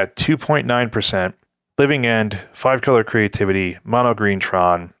have at 2.9%, Living End, 5-color Creativity, Mono Green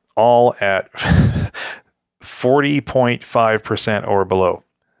Tron, all at 40.5% or below.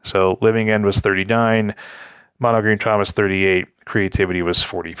 So Living End was 39, Mono Green Tron was 38, Creativity was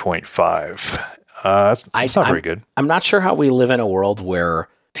 40.5. That's not very good. I'm not sure how we live in a world where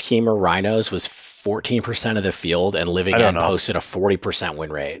Temur Rhinos was 14% of the field and Living End posted a 40%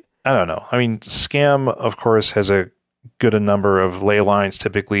 win rate. I don't know. I mean, Scam, of course, has a good number of ley lines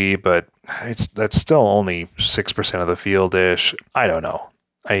typically, but that's still only 6% of the field-ish. I don't know.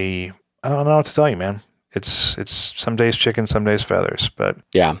 I don't know what to tell you, man. It's some days chicken, some days feathers, but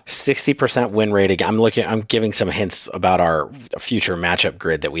 60% win rate. I'm giving some hints about our future matchup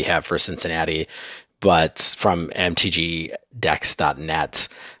grid that we have for Cincinnati, but from mtgdex.net,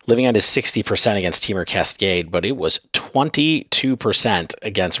 Living End is 60% against Temur Cascade, but it was 22%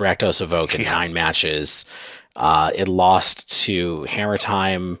 against Rakdos Evoke in 9 matches. It lost to Hammer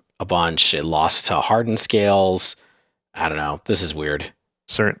Time a bunch. It lost to Hardened Scales. I don't know. This is weird.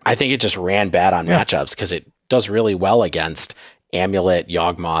 I think it just ran bad on matchups because it does really well against Amulet,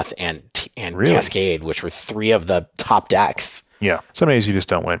 Yawgmoth, and Cascade, which were 3 of the top decks. Yeah. Some days you just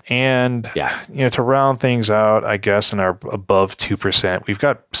don't win. And, to round things out, I guess, in our above 2%, we've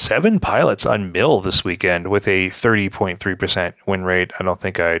got 7 pilots on Mill this weekend with a 30.3% win rate. I don't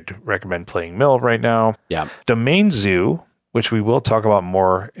think I'd recommend playing Mill right now. Yeah. Domain Zoo, which we will talk about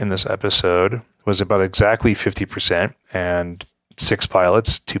more in this episode, was about exactly 50%, and 6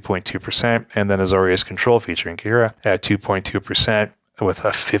 pilots, 2.2%, and then Azorius Control featuring Kira at 2.2% with a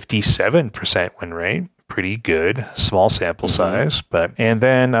 57% win rate. Pretty good, small sample size, and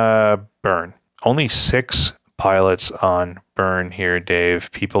then Burn. Only 6 pilots on Burn here, Dave.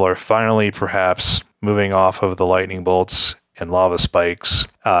 People are finally perhaps moving off of the lightning bolts and lava spikes.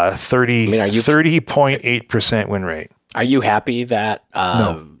 30.8% win rate. Are you happy that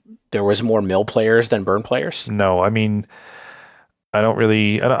there was more mill players than burn players? No, I mean, I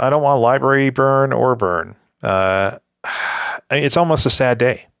don't want library burn or burn. It's almost a sad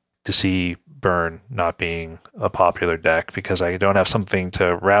day to see burn not being a popular deck because I don't have something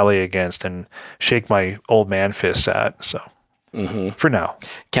to rally against and shake my old man fists at. So for now,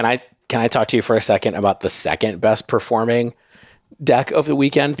 can I talk to you for a second about the second best performing deck of the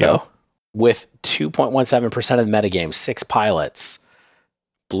weekend though? Yeah. With 2.17% of the metagame, 6 pilots,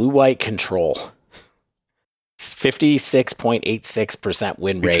 blue-white control, 56.86%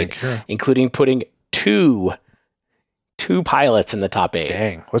 win rate, including putting two pilots in the top 8.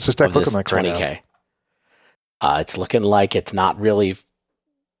 Dang, what's this deck looking like 20K. right now? It's looking like it's not really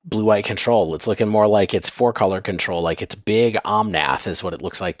blue-white control. It's looking more like it's 4-color control, like it's big Omnath is what it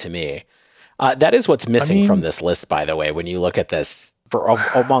looks like to me. That is what's missing from this list, by the way, when you look at this.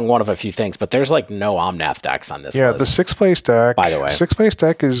 Among one of a few things, but there's like no Omnath decks on this list. Yeah, the 6th place deck, by the way. 6th place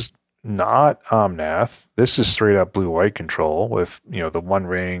deck is not Omnath. This is straight up blue-white control with, the One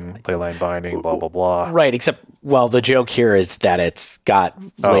Ring, Leyline Binding, blah, blah, blah. Right, except, the joke here is that it's got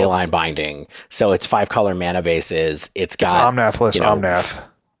Leyline Binding, so it's 5-color mana bases. It's got... It's Omnath-less Omnath.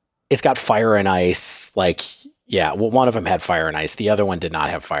 It's got Fire and Ice, one of them had Fire and Ice. The other one did not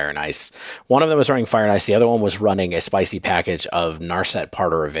have Fire and Ice. One of them was running Fire and Ice. The other one was running a spicy package of Narset,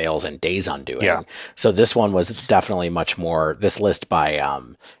 Parter of Veils, and Days Undoing. Yeah. So this one was definitely much more... This list by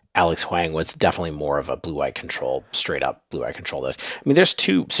Alex Huang was definitely more of a blue-white control, straight-up blue-white control list. I mean, there's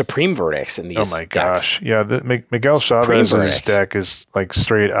 2 Supreme Verdicts in these Oh, my decks. gosh. Yeah, Miguel Chavez's deck is like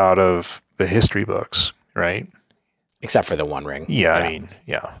straight out of the history books, right? Except for the One Ring. Yeah, I mean,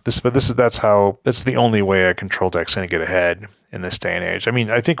 yeah. That's the only way a control deck's going to get ahead in this day and age. I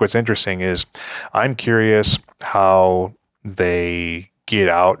mean, I think what's interesting is I'm curious how they get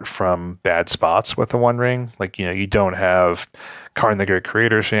out from bad spots with the One Ring. Like, you don't have Karn the Great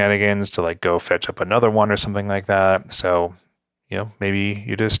Creator shenanigans to go fetch up another one or something like that. So, maybe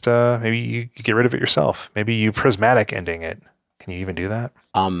you just maybe you get rid of it yourself. Maybe you prismatic ending it. Can you even do that?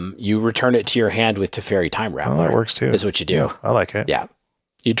 You return it to your hand with Teferi Time Rattler. Oh, that works too. Is what you do. Yeah, I like it. Yeah.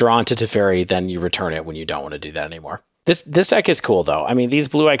 You draw into Teferi, then you return it when you don't want to do that anymore. This deck is cool though. I mean, these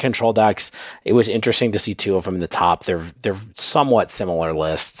blue-eye control decks, it was interesting to see 2 of them in the top. They're somewhat similar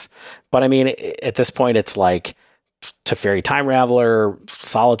lists. But I mean, at this point, it's like Teferi Time Raveler,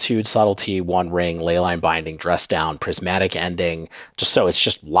 Solitude, Subtlety, One Ring, Leyline Binding, Dress Down, Prismatic Ending. It's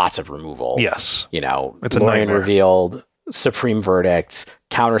just lots of removal. Yes. It's Lorien Revealed, Supreme Verdicts,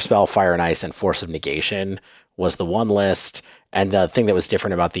 Counterspell, Fire and Ice, and Force of Negation was the one list. And the thing that was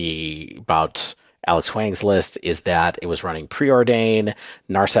different about Alex Huang's list is that it was running Preordain,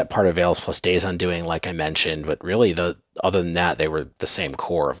 Narset, Part of Veils, plus Days Undoing, like I mentioned. But really, other than that, they were the same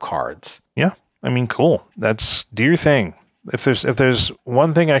core of cards. Yeah, I mean, cool. Do your thing. If there's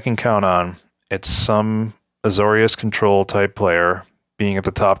one thing I can count on, it's some Azorius control type player being at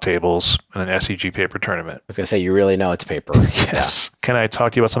the top tables in an SCG paper tournament. I was going to say, you really know it's paper. Yes. Yeah. Can I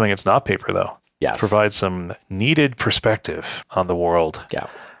talk to you about something that's not paper, though? Yes. Provide some needed perspective on the world. Yeah.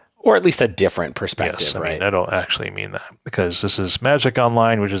 Or at least a different perspective, yes, right? Mean, I don't actually mean that because this is Magic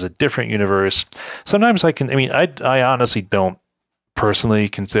Online, which is a different universe. Sometimes I honestly don't personally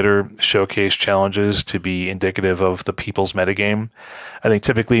consider showcase challenges to be indicative of the people's metagame. I think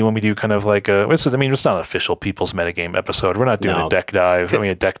typically when we do kind of it's not an official people's metagame episode. We're not doing a deck dive,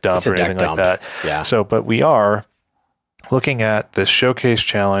 a deck dump or anything like that. Yeah. So, but we are looking at this showcase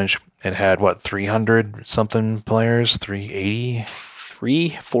challenge. It had 300 something players, 380,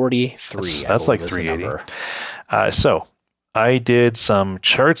 343. That's like 380. So I did some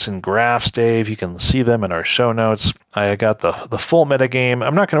charts and graphs, Dave. You can see them in our show notes. I got the full metagame.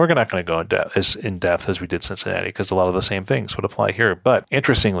 We're not going to go as in depth as we did Cincinnati because a lot of the same things would apply here. But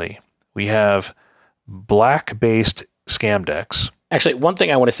interestingly, we have black-based scam decks. Actually, one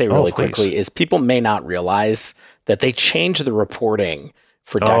thing I want to say really quickly is people may not realize that they changed the reporting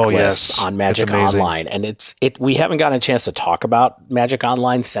for deck lists on Magic Online. And we haven't gotten a chance to talk about Magic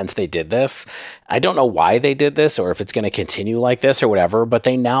Online since they did this. I don't know why they did this or if it's going to continue like this or whatever, but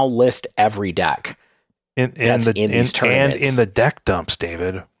they now list every deck in these tournaments. And in the deck dumps,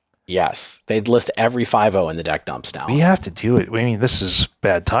 David. Yes. They'd list every 5-0 in the deck dumps now. We have to do it. I mean, this is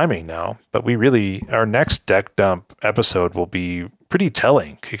bad timing now, but our next deck dump episode will be pretty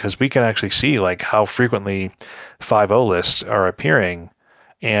telling because we can actually see how frequently 5-0 lists are appearing.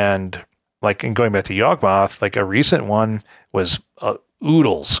 And in going back to Yawgmoth, a recent one was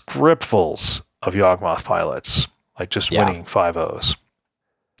oodles, gripfuls of Yawgmoth pilots, winning 5-0s.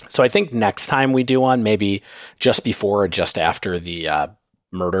 So I think next time we do one, maybe just before or just after the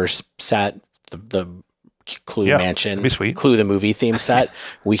Murders set, the Clue Yeah, Mansion, that'd be sweet. Clue the movie theme set.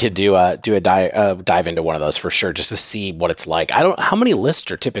 We could do a dive into one of those for sure, just to see what it's like. How many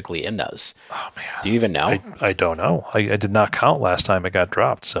lists are typically in those? Oh man, Do you even know? I don't know. I did not count last time it got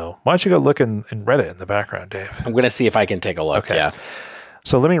dropped. So why don't you go look in Reddit in the background, Dave? I'm going to see if I can take a look. Okay. Yeah.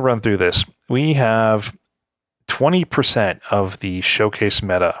 So let me run through this. We have 20% of the showcase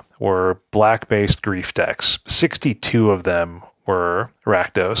meta were black-based grief decks. 62 of them were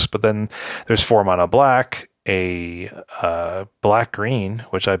Rakdos, but then there's 4 mana black, a black-green,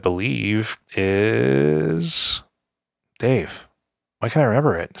 which I believe is Dave. Why can't I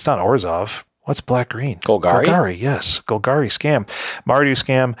remember it? It's not Orzhov. What's black-green? Golgari? Golgari, yes. Golgari scam. Mardu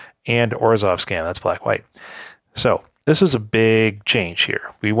scam and Orzhov scam. That's black-white. So this is a big change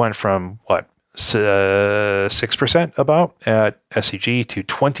here. We went from, 6% about at SCG to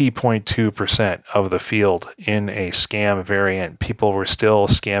 20.2% of the field in a scam variant. People were still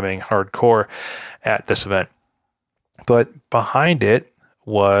scamming hardcore at this event. But behind it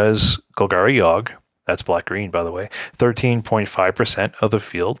was Golgari Yogg. That's black-green, by the way. 13.5% of the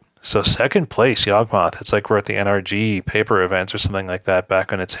field. So second place, Yawgmoth. It's like we're at the NRG paper events or something like that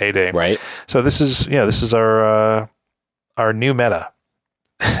back in its heyday. Right. So this is our new meta.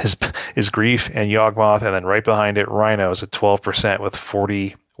 Is Grief and Yawgmoth, and then right behind it, Rhinos at 12% with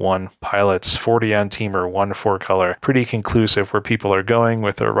 41 pilots, 40 on Teamer, 1 4-color. Pretty conclusive where people are going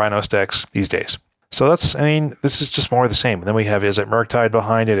with their Rhinos decks these days. So this is just more of the same. And then we have Izzet Murktide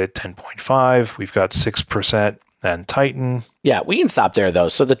behind it at 10.5. We've got 6% and Titan. Yeah, we can stop there though.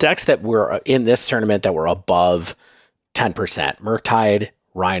 So the decks that were in this tournament that were above 10%, Murktide,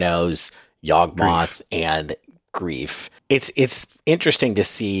 Rhinos, Yawgmoth, and Grief. It's interesting to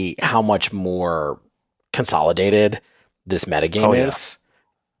see how much more consolidated this metagame is.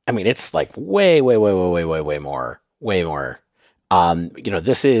 I mean, it's like way more.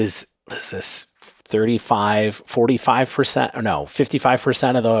 This is 35, 45%, or no,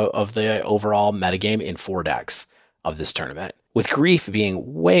 55% of the overall metagame in 4 decks of this tournament, with Grief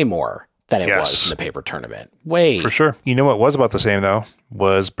being way more than it was in the paper tournament. Way. For sure. You know what was about the same, though,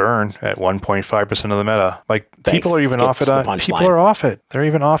 was Burn at 1.5% of the meta. Like, people are even off it on... People are off it. They're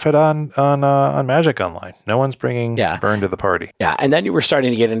even off it on Magic Online. No one's bringing Burn to the party. Yeah, and then you were starting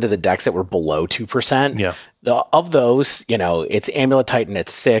to get into the decks that were below 2%. Yeah. Of those, it's Amulet Titan at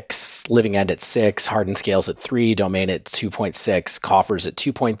 6, Living End at 6, Hardened Scales at 3, Domain at 2.6, Coffers at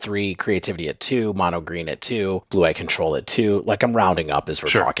 2.3, Creativity at 2, Mono Green at 2, Blue Eye Control at 2. Like, I'm rounding up as we're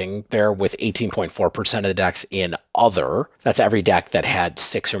talking there, with 18.4% of the decks in other. That's every deck that had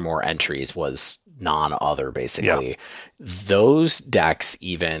 6 or more entries was non-other, basically. Yeah. Those decks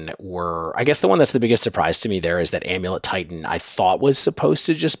even were, I guess the one that's the biggest surprise to me there is that Amulet Titan I thought was supposed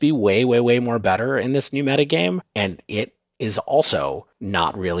to just be way more better in this new metagame, and it is also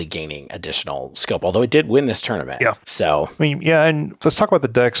not really gaining additional scope, although it did win this tournament. Yeah. So, and let's talk about the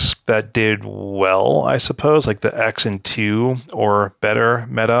decks that did well, I suppose, like the X and 2 or better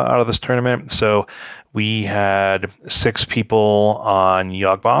meta out of this tournament. So we had 6 people on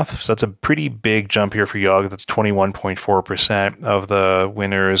Yawgmoth. So that's a pretty big jump here for Yogg. That's 21.4% of the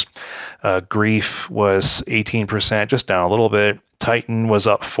winners. Grief was 18%, just down a little bit. Titan was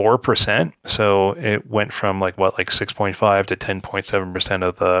up 4%. So it went from 6.5 to 10.7%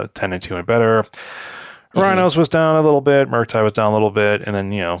 of the 10 and 2 and better. Rhinos was down a little bit. Murktide was down a little bit. And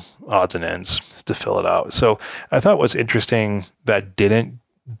then, odds and ends to fill it out. So I thought it was interesting that didn't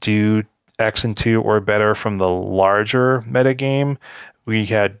do X and 2 or better from the larger metagame. We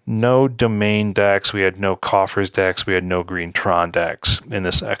had no Domain decks, we had no Coffers decks, we had no Green Tron decks in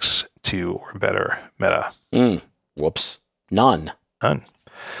this X2 or better meta. Whoops. None.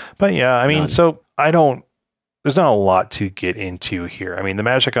 But yeah, None. So there's not a lot to get into here. The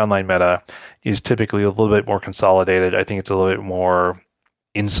Magic Online meta is typically a little bit more consolidated. I think it's a little bit more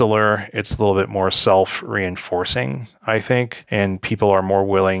insular. It's a little bit more self-reinforcing, I think, and people are more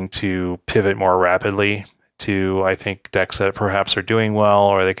willing to pivot more rapidly to, I think, decks that perhaps are doing well,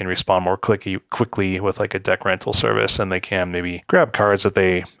 or they can respond more quickly with a deck rental service, and they can maybe grab cards that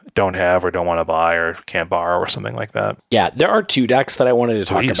they don't have or don't want to buy or can't borrow or something like that. Yeah, there are 2 decks that I wanted to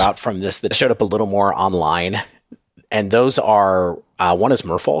talk about from this that showed up a little more online, and those are, one is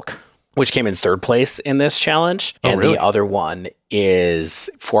Merfolk, which came in 3rd place in this challenge. And the other one is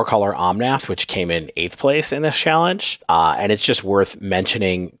 4-color Omnath, which came in 8th place in this challenge. And it's just worth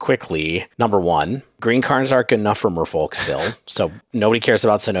mentioning quickly. Number 1, green cards aren't good enough for Merfolk still. So nobody cares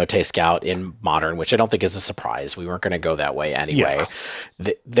about Cenote Scout in Modern, which I don't think is a surprise. We weren't going to go that way anyway.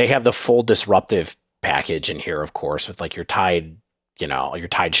 Yeah. They have the full disruptive package in here, of course, with your Tide, your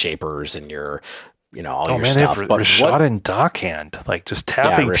Tide Shapers and your... all your stuff. Rashad and Dockhand, just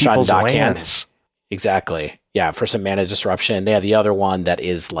tapping people's lands. Exactly. Yeah, for some mana disruption. They have the other one that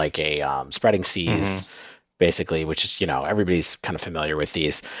is like a spreading seas, basically, which is, everybody's kind of familiar with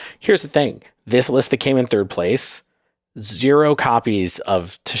these. Here's the thing. This list that came in third place, 0 copies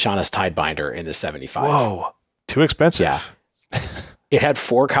of Tishana's Tidebinder in the 75. Whoa. Too expensive. Yeah. It had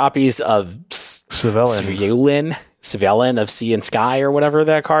 4 copies of Svelin of Sea and Sky or whatever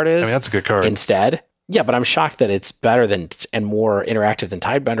that card is. I mean, that's a good card. Instead. Yeah, but I'm shocked that it's better than and more interactive than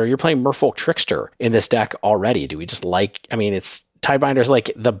Tidebinder. You're playing Merfolk Trickster in this deck already. Do we just it's Tidebinder's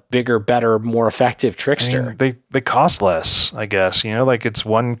like the bigger, better, more effective Trickster. I mean, they cost less, I guess. It's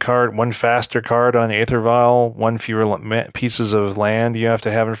one card, one faster card on Aether Vial, one fewer pieces of land you have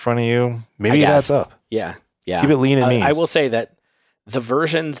to have in front of you. Maybe that's up. Yeah. Keep it lean and mean. I will say that the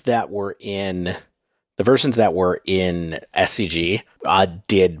versions that were in SCG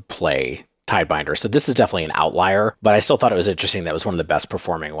did play Tidebinder. So this is definitely an outlier, but I still thought it was interesting. That was one of the best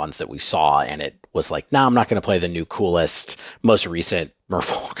performing ones that we saw. And it was like, I'm not going to play the new, coolest, most recent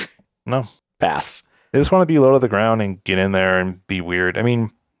Merfolk. No. Pass. They just want to be low to the ground and get in there and be weird. I mean,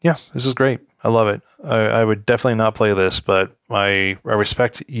 yeah, this is great. I love it. I would definitely not play this, but I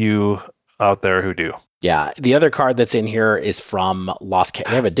respect you out there who do. Yeah. The other card that's in here is from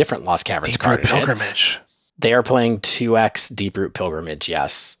They have a different Lost Caverns card. Deep Root Pilgrimage. They are playing 2x Deep Root Pilgrimage,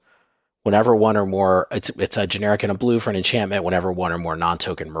 yes. Whenever one or more, it's a generic and a blue for an enchantment. Whenever one or more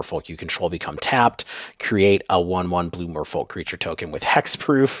non-token merfolk you control become tapped, create a 1/1 blue merfolk creature token with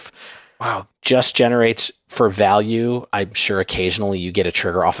hexproof. Wow. Just generates for value. I'm sure occasionally you get a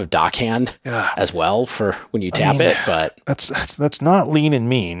trigger off of Dockhand as well for when you tap it, but that's not lean and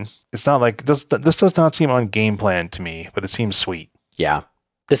mean. It's not like this does not seem on game plan to me, but it seems sweet. Yeah.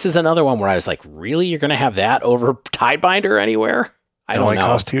 This is another one where I was like, really? You're going to have that over Tidebinder anywhere? I don't know. It only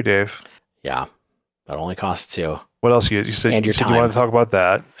costs 2, Dave. Yeah. It only costs 2. What else? You said you wanted to talk about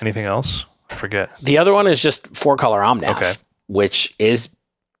that. Anything else? I forget. The other one is just 4-color Omnath, okay, which is,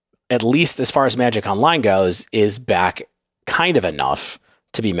 at least as far as Magic Online goes, is back kind of enough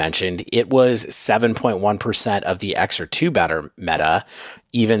to be mentioned. It was 7.1% of the X or 2 better meta,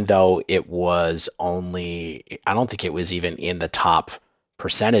 even though it was only, I don't think it was even in the top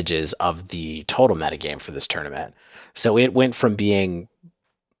percentages of the total metagame for this tournament. So it went from being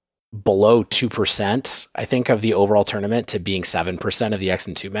below 2%, I think, of the overall tournament to being 7% of the X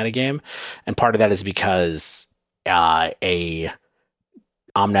and 2 metagame. And part of that is because a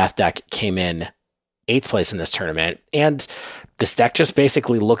Omnath deck came in 8th place in this tournament. And this deck just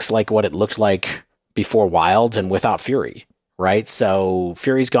basically looks like what it looked like before Wilds and without Fury, right? So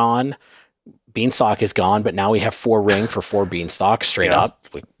Fury's gone. Beanstalk is gone, but now we have 4 ring for 4 Beanstalk straight up,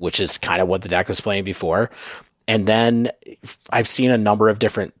 which is kind of what the deck was playing before. And then I've seen a number of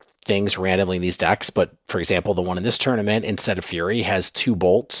different things randomly in these decks, but for example, the one in this tournament, instead of Fury, has 2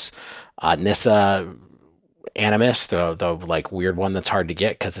 bolts. Nissa Animus, the like weird one that's hard to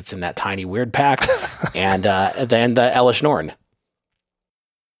get because it's in that tiny weird pack, and then the Elish Norn,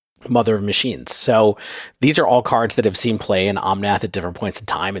 Mother of Machines. So these are all cards that have seen play in Omnath at different points in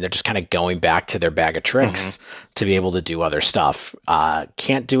time, and they're just kind of going back to their bag of tricks to be able to do other stuff.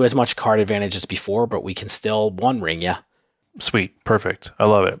 Can't do as much card advantage as before, but we can still one ring you. Sweet. Perfect. I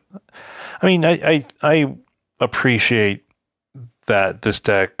love it. I mean, I appreciate that this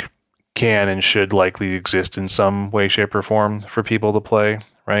deck can and should likely exist in some way, shape, or form for people to play,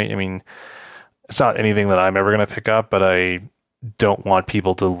 right? I mean, it's not anything that I'm ever going to pick up, but I don't want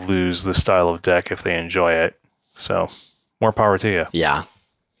people to lose the style of deck if they enjoy it. So, more power to you. Yeah.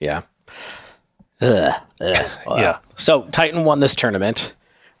 Yeah. Yeah. So, Titan won this tournament.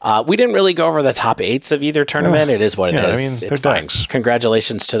 We didn't really go over the top 8s of either tournament. It is what it is. I mean, it's fine. Decks.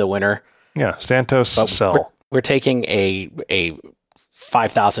 Congratulations to the winner. Yeah, Santos Cell. We're taking a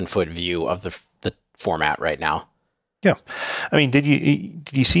 5,000 foot view of the format right now. Yeah, I mean, did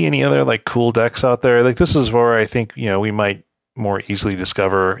you see any other like cool decks out there? Like this is where I think we might more easily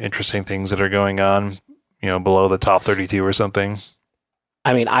discover interesting things that are going on. Below the top 32 or something.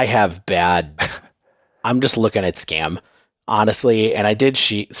 I mean, I have bad. I'm just looking at Scam. Honestly, and I did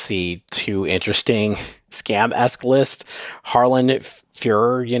see 2 interesting scam-esque lists. Harlan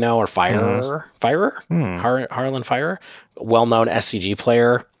Führer, or Firer? Harlan Firer, well-known SCG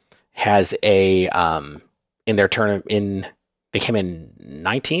player, has a in their tournament they came in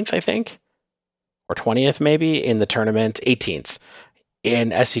 19th, I think, or 20th maybe in the tournament, 18th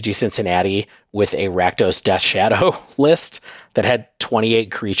in SCG Cincinnati with a Rakdos Death Shadow list that had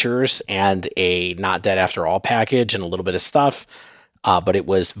 28 creatures and a Not Dead After All package and a little bit of stuff. But it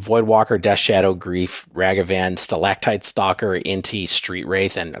was Voidwalker, Death Shadow, Grief, Ragavan, Stalactite Stalker, Inti, Street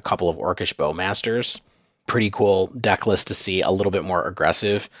Wraith, and a couple of Orcish Bowmasters. Pretty cool deck list to see, a little bit more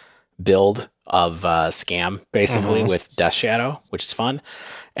aggressive build of Scam, basically, with Death Shadow, which is fun.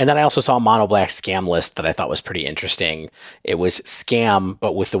 And then I also saw a Mono Black Scam list that I thought was pretty interesting. It was Scam,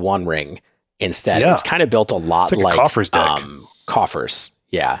 but with the One Ring instead. Yeah. It's kind of built a lot like a Coffers deck. Coffers,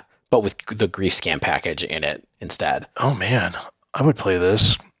 yeah, but with the Grief Scam package in it instead. Oh, man. I would play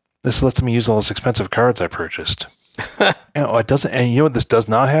this. This lets me use all those expensive cards I purchased. It doesn't. And you know what this does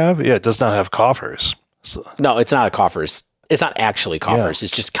not have? Yeah, it does not have Coffers. So, no, it's not a Coffers. It's not actually Coffers.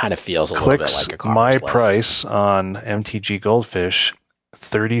 It just kind of feels a little bit like a Coffers my list. price on MTG Goldfish,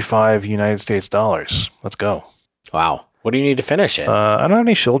 $35 United States dollars. Let's go. Wow. What do you need to finish it? I don't have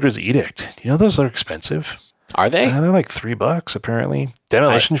any Shoulders Edict. Do you know those are expensive? Are they? They're like $3 apparently.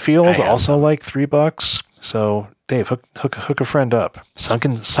 Demolition Field also like $3. So Dave, hook a friend up.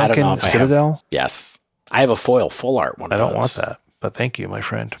 Sunken Citadel. Yes, I have a foil full art one. I don't want that, but thank you, my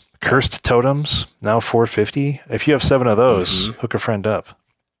friend. Cursed Totems now $4.50. If you have 7 of those, hook a friend up.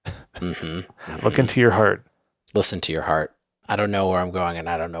 Look into your heart. Listen to your heart. I don't know where I'm going, and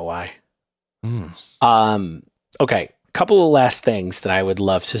I don't know why. Okay, couple of last things that I would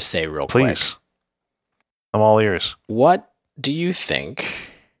love to say real quick. Please. I'm all ears. What do you think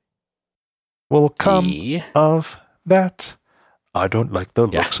will come of that? I don't like the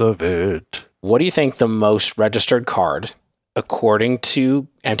looks of it. What do you think the most registered card, according to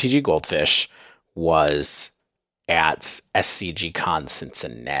MTG Goldfish, was at SCG Con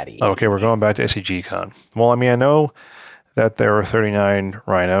Cincinnati? Okay, we're going back to SCG Con. Well, I mean, I know that there were 39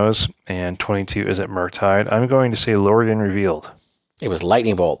 Rhinos and 22 is it Murktide. I'm going to say Lorien Revealed. It was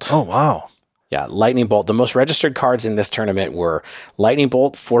Lightning Bolt. Oh, wow. Yeah, Lightning Bolt. The most registered cards in this tournament were Lightning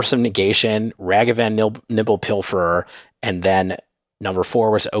Bolt, Force of Negation, Ragavan Nibble Pilferer, and then number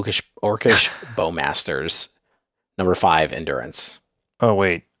 4 was Orcish Bowmasters. Number 5, Endurance. Oh,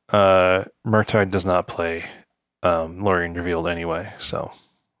 wait. Murktide does not play Lorien Revealed anyway, so...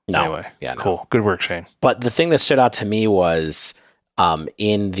 No. Anyway, yeah, cool. No. Good work, Shane. But the thing that stood out to me was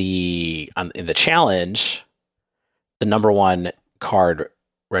in the challenge, the number 1 card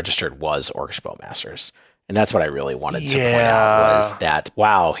registered was Orcish Bowmasters, and that's what I really wanted to point out was that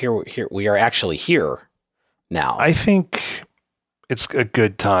wow, here we are actually here now. I think it's a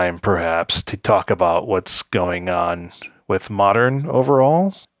good time, perhaps, to talk about what's going on with Modern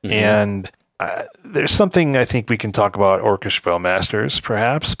overall, and. There's something I think we can talk about Orcish Bowmasters,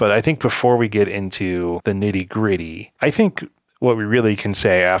 perhaps, but I think before we get into the nitty gritty, I think what we really can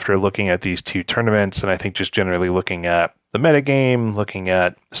say after looking at these 2 tournaments, and I think just generally looking at the metagame, looking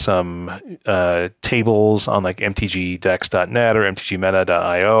at some tables on like mtgdex.net or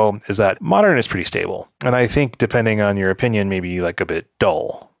mtgmeta.io, is that Modern is pretty stable. And I think depending on your opinion, maybe like a bit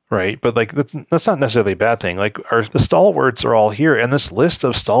dull. Right. But like that's not necessarily a bad thing. Like the stalwarts are all here, and this list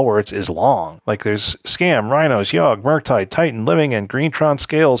of stalwarts is long. Like there's Scam, Rhinos, Yogg, Murktide, Titan, Living End, Greentron,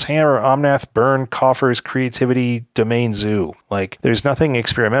 Scales, Hammer, Omnath, Burn, Coffers, Creativity, Domain Zoo. Like there's nothing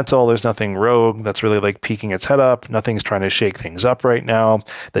experimental, there's nothing rogue that's really like peeking its head up. Nothing's trying to shake things up right now.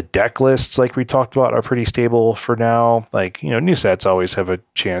 The deck lists, like we talked about, are pretty stable for now. Like, new sets always have a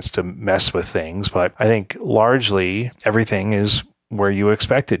chance to mess with things, but I think largely everything is where you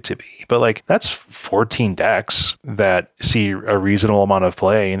expect it to be. But like that's 14 decks that see a reasonable amount of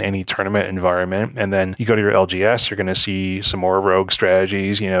play in any tournament environment. And then you go to your LGS, you're going to see some more rogue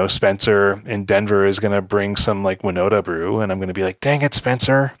strategies. Spencer in Denver is going to bring some like Winota brew, and I'm going to be like, dang it,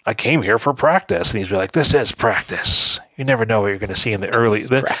 Spencer, I came here for practice. And he's like, this is practice. You never know what you're going to see in the early.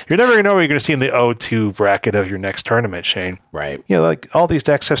 You're never going to know what you're going to see in the O2 bracket of your next tournament, Shane. Right. Like all these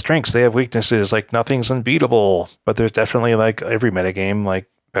decks have strengths. They have weaknesses. Like nothing's unbeatable, but there's definitely like every metagame,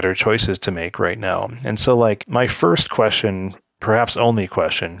 like better choices to make right now. And so like my first question, perhaps only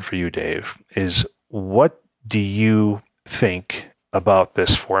question for you, Dave, is what do you think about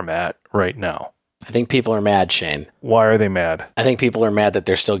this format right now? I think people are mad, Shane. Why are they mad? I think people are mad that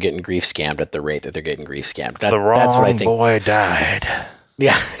they're still getting grief scammed at the rate that they're getting grief scammed. The wrong boy died.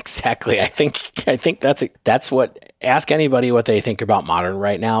 Yeah, exactly. I think that's what. Ask anybody what they think about Modern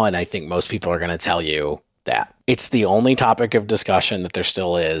right now, and I think most people are going to tell you that it's the only topic of discussion that there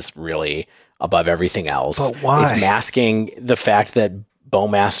still is, really, above everything else. But why? It's masking the fact that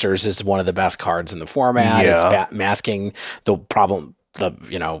Bowmasters is one of the best cards in the format. Yeah. It's masking the problem,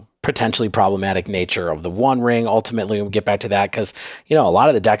 potentially problematic nature of the One Ring. Ultimately, we'll get back to that because, a lot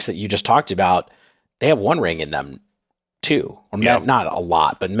of the decks that you just talked about, they have One Ring in them too. Or not a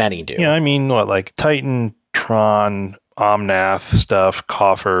lot, but many do. Yeah, I mean, like Titan, Tron, Omnath stuff,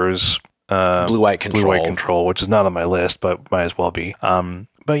 Coffers, Blue-White Control, which is not on my list, but might as well be.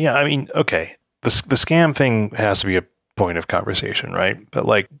 But yeah, I mean, okay, the scam thing has to be point of conversation, right? But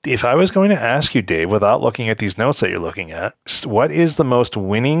like, if I was going to ask you, Dave, without looking at these notes that you're looking at, what is the most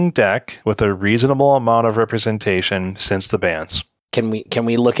winning deck with a reasonable amount of representation since the bans? Can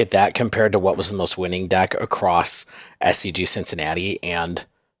we look at that compared to what was the most winning deck across SCG Cincinnati and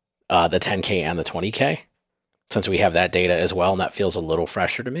the 10K and the 20K? Since we have that data as well, and that feels a little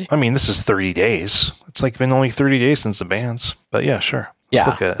fresher to me. I mean, this is 30 days. It's like been only 30 days since the bans. But yeah, sure.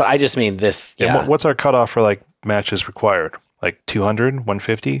 Yeah, but I just mean this. Yeah. What's our cutoff for like matches required? Like 200,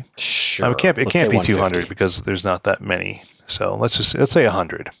 150? Sure. It can't be 200 because there's not that many. So let's say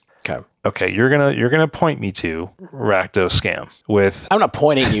 100. Okay, you're gonna point me to Rakdos Scam with. I'm not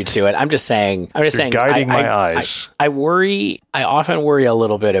pointing you to it. I'm just saying. Guiding my eyes. I often worry a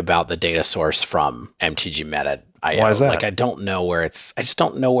little bit about the data source from MTG Meta. Why is that? Like, I don't know where I just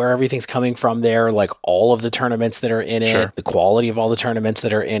don't know where everything's coming from there. Like all of the tournaments that are in it, the quality of all the tournaments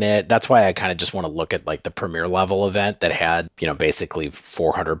that are in it. That's why I kind of just want to look at like the premier level event that had, basically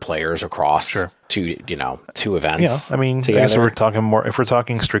 400 players across two events. Yeah, I mean, together. I guess if we're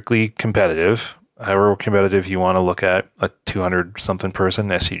talking strictly competitive, however competitive you want to look at a 200 something person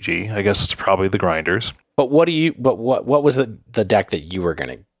SCG, I guess it's probably the grinders. But what was the deck that you were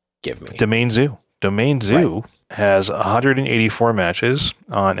going to give me? Domain Zoo. Domain Zoo has 184 matches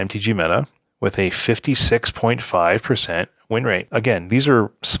on MTG Meta with a 56.5% win rate. Again, these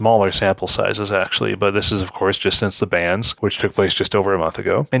are smaller sample sizes actually, but this is of course just since the bans, which took place just over a month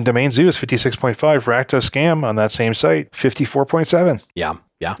ago. And Domain Zoo is 56.5. Rakdos Scam on that same site, 54.7. Yeah.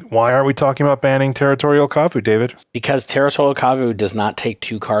 Why aren't we talking about banning Territorial Kavu, David? Because Territorial Kavu does not take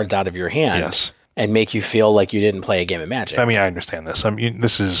 2 cards out of your hand. Yes. And make you feel like you didn't play a game of Magic. I mean, I understand this.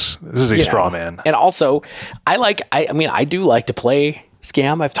 This is a straw man. And also, I do like to play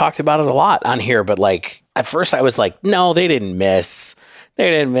Scam. I've talked about it a lot on here, but like at first I was like, no, they didn't miss.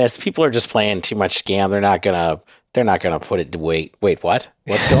 People are just playing too much Scam. They're not gonna put it to wait, what?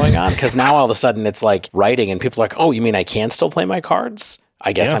 What's going on? Because now all of a sudden it's like writing and people are like, oh, you mean I can still play my cards?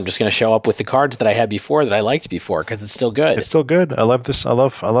 I guess I'm just going to show up with the cards that I had before that I liked before because it's still good. It's still good. I love this. I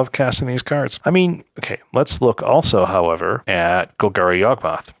love casting these cards. I mean, okay, let's look also, however, at Golgari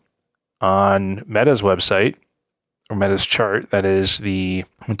Yawgmoth. On Meta's website, or Meta's chart, that is the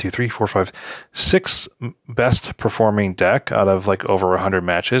 6th best performing deck out of like over 100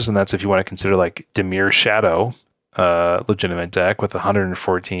 matches. And that's if you want to consider like Dimir Shadow, legitimate deck with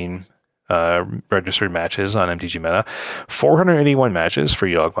 114 registered matches on MTG Meta, 481 matches for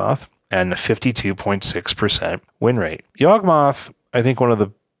Yawgmoth, and 52.6% win rate. Yawgmoth, I think one of the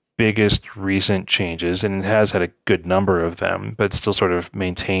biggest recent changes, and it has had a good number of them, but still sort of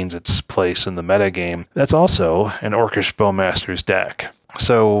maintains its place in the meta game. That's also an Orcish Bowmasters deck.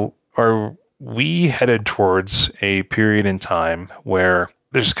 So are we headed towards a period in time where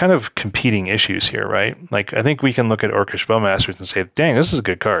there's kind of competing issues here, right? Like, I think we can look at Orcish Bowmasters and say, dang, this is a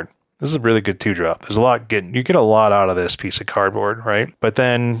good card. This is a really good 2-drop. There's you get a lot out of this piece of cardboard, right? But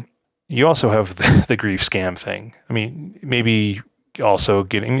then you also have the Grief Scam thing. I mean, maybe also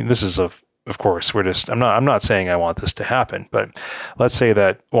this is of course, I'm not saying I want this to happen, but let's say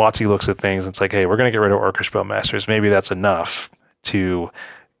that WotC looks at things and it's like, hey, we're going to get rid of Orcish Bowmasters. Maybe that's enough to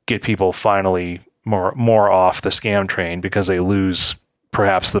get people finally more off the scam train because they lose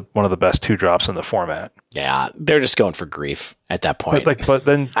perhaps one of the best 2-drops in the format. Yeah, they're just going for grief at that point. But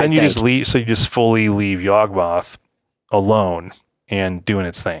then you just leave. So you just fully leave Yawgmoth alone and doing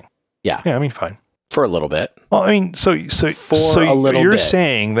its thing. Yeah. I mean, fine for a little bit. Well, I mean, so a little you're bit.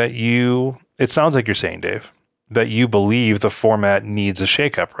 saying that it sounds like you're saying, Dave, that you believe the format needs a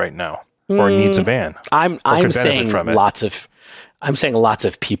shakeup right now or needs a ban. I'm saying lots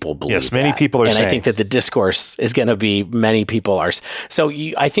of people believe. Yes, many people are saying. And I think that the discourse is going to be many people are. So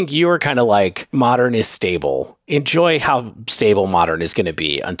I think you are kind of like modern is stable. Enjoy how stable modern is going to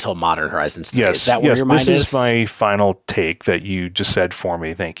be until Modern Horizons 3. Yes, is that where your mind is? This is my final take that you just said for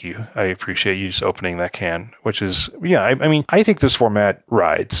me. Thank you. I appreciate you just opening that can, which is, I mean, I think this format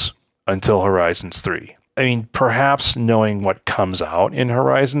rides until Horizons 3. I mean, perhaps knowing what comes out in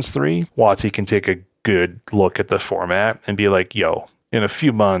Horizons 3, WotC can take a good look at the format and be like, yo, in a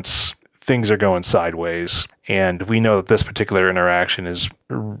few months, things are going sideways. And we know that this particular interaction is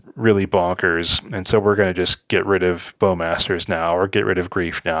really bonkers. And so we're going to just get rid of Bowmasters now or get rid of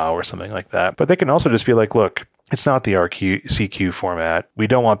Grief now or something like that. But they can also just be like, look, it's not the CQ format. We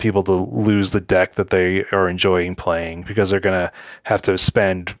don't want people to lose the deck that they are enjoying playing because they're going to have to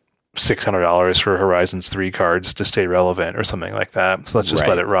spend $600 for Horizons 3 cards to stay relevant or something like that. So let's just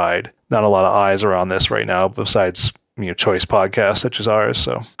let it ride. Not a lot of eyes are on this right now besides choice podcasts such as ours.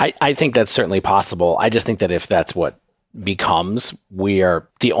 So I think that's certainly possible. I just think that if that's what becomes, we are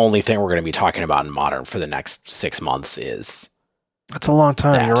the only thing we're going to be talking about in Modern for the next 6 months is. That's a long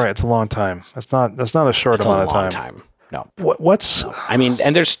time. You're right. It's a long time. That's not a short amount of time. No. What's? No. I mean,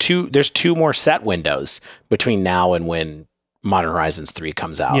 and there's two more set windows between now and when Modern Horizons 3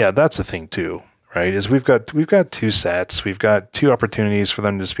 comes out. Yeah, that's the thing too, right? Is we've got 2 sets. We've got 2 opportunities for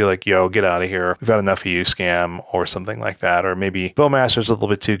them to just be like, yo, get out of here. We've got enough of you, Scam, or something like that. Or maybe Bowmaster's a little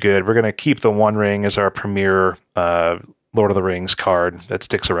bit too good. We're going to keep the One Ring as our premier Lord of the Rings card that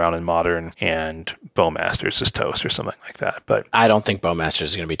sticks around in Modern, and Bowmaster's is toast or something like that. But I don't think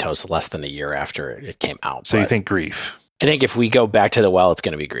Bowmaster's is going to be toast less than a year after it came out. So you think Grief? I think if we go back to the well, it's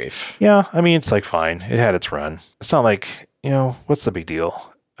going to be Grief. Yeah, I mean, it's like fine. It had its run. It's not like, what's the big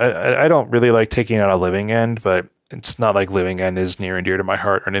deal? I don't really like taking out a Living End, but it's not like Living End is near and dear to my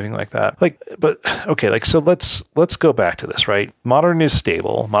heart or anything like that. So let's go back to this, right? Modern is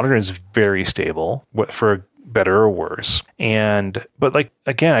stable. Modern is very stable for better or worse. But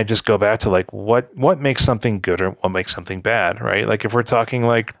again, I just go back to what makes something good or what makes something bad, right? Like if we're talking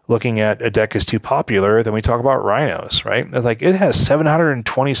like looking at a deck is too popular, then we talk about Rhinos, right? It's like it has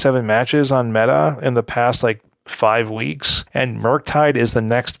 727 matches on meta in the past 5 weeks, and Murktide is the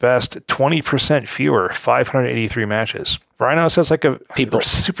next best, 20% fewer, 583 matches. Rhinos has a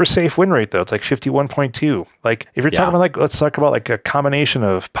super safe win rate though. It's 51.2. If you're talking about let's talk about a combination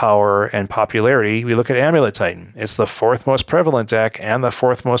of power and popularity. We look at Amulet Titan. It's the 4th most prevalent deck and the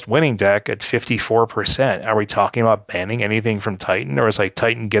 4th most winning deck at 54%. Are we talking about banning anything from Titan, or is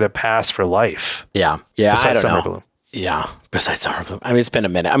Titan get a pass for life? Yeah. I don't know. Bloom? Yeah, besides Summer Bloom. I mean, it's been a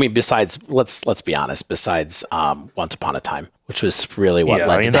minute. I mean, besides, let's be honest. Besides, Once Upon a Time, which was really what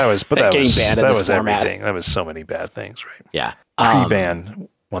led to getting banned in this format. Everything. That was so many bad things, right? Yeah, pre-ban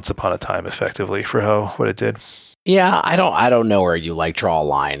Once Upon a Time effectively for what it did. Yeah, I don't know where you draw a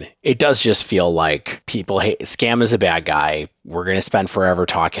line. It does just feel like people hate Scam is a bad guy. We're gonna spend forever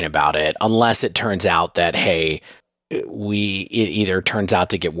talking about it, unless it turns out that it either turns out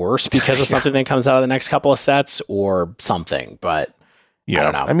to get worse because of something that comes out of the next couple of sets or something, but I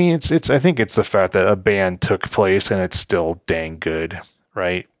don't know. I mean, I think it's the fact that a ban took place and it's still dang good,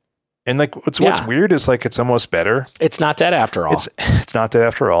 right? And what's weird is it's almost better. It's not dead after all. It's not dead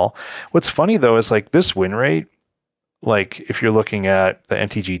after all. What's funny though is this win rate, if you're looking at the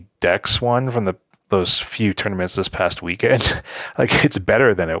MTG Dex one from those few tournaments this past weekend, it's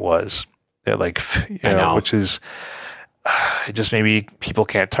better than it was. Which is just maybe people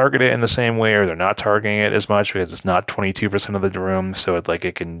can't target it in the same way, or they're not targeting it as much because it's not 22% of the room, so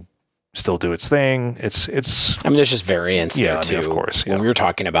it can still do its thing. It's. I mean, there's just variance there too. Of course, when we were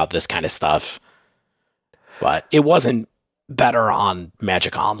talking about this kind of stuff, but it wasn't better on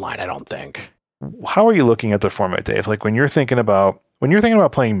Magic Online, I don't think. How are you looking at the format, Dave? When you're thinking about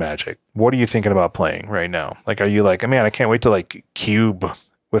playing Magic, what are you thinking about playing right now? Are you man, I can't wait to cube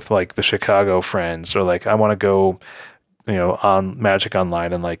with the Chicago friends, or I want to go, on Magic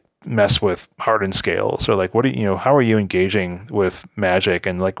Online and mess with hardened scales, or what do you how are you engaging with Magic,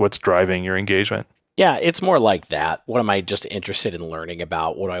 and what's driving your engagement? Yeah, it's more like that. What am I just interested in learning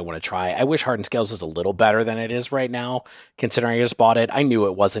about? What do I want to try? I wish Hardened Scales is a little better than it is right now, considering I just bought it. I knew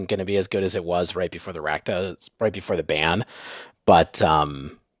it wasn't going to be as good as it was right before the ban. But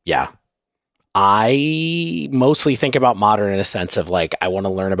yeah, I mostly think about Modern in a sense of I want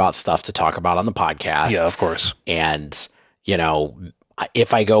to learn about stuff to talk about on the podcast. Yeah, of course. And,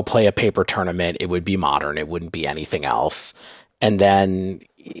 if I go play a paper tournament, it would be Modern. It wouldn't be anything else. And then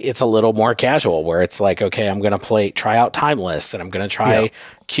it's a little more casual where it's okay, I'm going to try out Timeless, and I'm going to try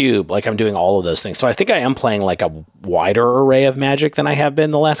Cube. I'm doing all of those things. So I think I am playing a wider array of Magic than I have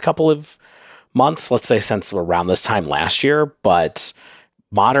been the last couple of months, let's say since around this time last year. But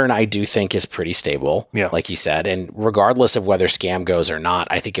Modern, I do think, is pretty stable, like you said. And regardless of whether Scam goes or not,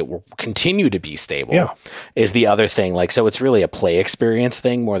 I think it will continue to be stable, is the other thing. So it's really a play experience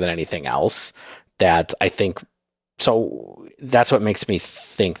thing more than anything else that I think. So that's what makes me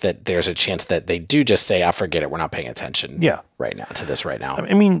think that there's a chance that they do just say, forget it, we're not paying attention right now to this right now.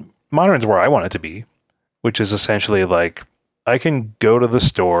 I mean, Modern's where I want it to be, which is essentially I can go to the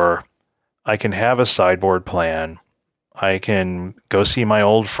store, I can have a sideboard plan, I can go see my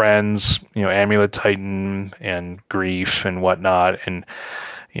old friends, Amulet Titan and Grief and whatnot, and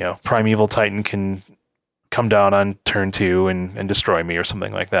Primeval Titan can come down on turn 2 and destroy me or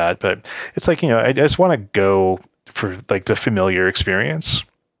something like that. But it's I just want to go for the familiar experience,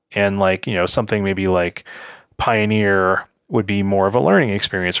 and something maybe Pioneer would be more of a learning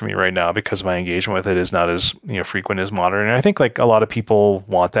experience for me right now because my engagement with it is not as frequent as Modern. And I think a lot of people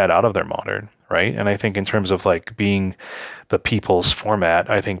want that out of their Modern, right? And I think in terms of being the people's format,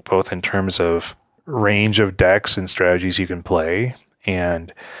 I think both in terms of range of decks and strategies you can play,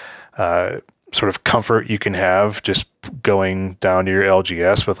 and sort of comfort you can have just going down to your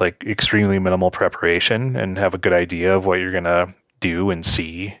LGS with like extremely minimal preparation and have a good idea of what you're going to do and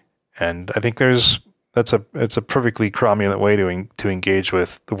see. And I think it's a perfectly cromulent way to engage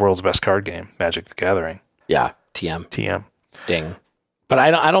with the world's best card game, Magic the Gathering. Yeah, TM. TM. Ding. But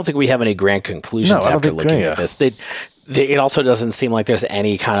I don't think we have any grand conclusions after looking at this. It also doesn't seem like there's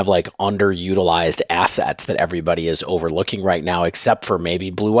any kind of like underutilized assets that everybody is overlooking right now, except for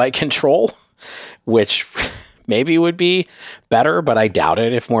maybe blue-white control, which maybe would be better, but I doubt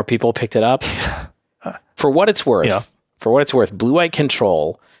it if more people picked it up. For what it's worth, blue-white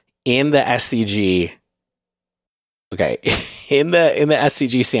control in the SCG. Okay, in the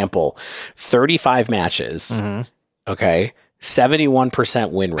SCG sample, 35 matches. Mm-hmm. Okay,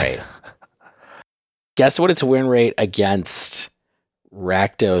 71% win rate. Guess what its win rate against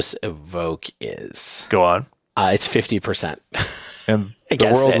Rakdos Evoke is? Go on. It's 50%. And the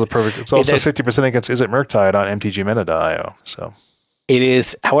world's the perfect. It's also 50% against Izzet Murktide on MTG Metadata.io. So it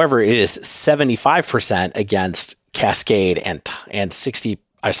is. However, it is 75% against Cascade and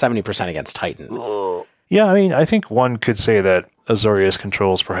 70% against Titan. Yeah, I mean, I think one could say that Azorius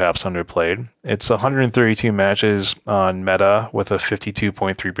Control is perhaps underplayed. It's 132 matches on Meta with a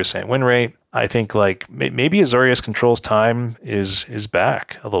 52.3% win rate. I think like maybe Azorius Control's time is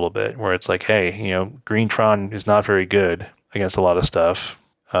back a little bit, where it's like, hey, Greentron is not very good against a lot of stuff.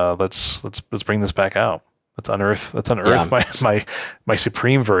 Let's bring this back out. Let's unearth my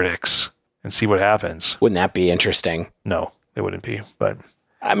supreme verdicts and see what happens. Wouldn't that be interesting? No, it wouldn't be. But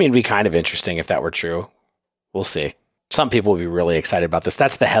I mean, it'd be kind of interesting if that were true. We'll see. Some people will be really excited about this.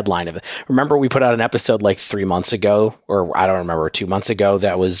 That's the headline of it. Remember, we put out an episode like 3 months ago, or I don't remember, 2 months ago,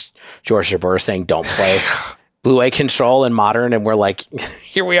 that was George Jabeur saying, don't play blue-white control in Modern. And we're like,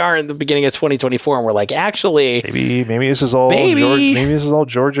 here we are in the beginning of 2024. And we're like, actually, maybe this is all maybe this is all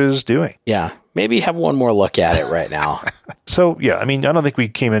George's doing. Yeah. Maybe have one more look at it right now. So, yeah, I mean, I don't think we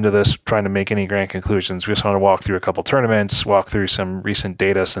came into this trying to make any grand conclusions. We just want to walk through a couple tournaments, walk through some recent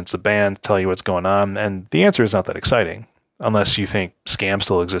data since the ban, tell you what's going on. And the answer is not that exciting, unless you think Scam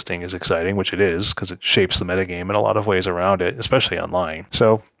still existing is exciting, which it is, because it shapes the metagame in a lot of ways around it, especially online.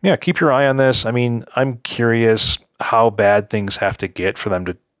 So, yeah, keep your eye on this. I mean, I'm curious how bad things have to get for them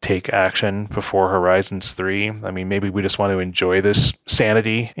to take action before Horizons 3. I mean, maybe we just want to enjoy this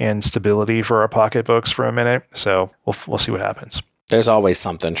sanity and stability for our pocketbooks for a minute. So we'll see what happens. There's always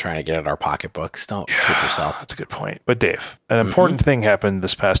something trying to get at our pocketbooks. Don't kid yourself. That's a good point. But Dave, an important thing happened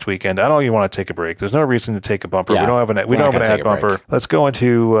this past weekend. I know you want to take a break. There's no reason to take a bumper. Yeah, we don't have an ad bumper. Break. Let's go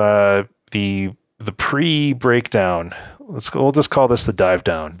into the pre-breakdown. We'll just call this the dive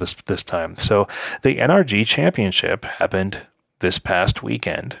down this time. So the NRG Championship happened this past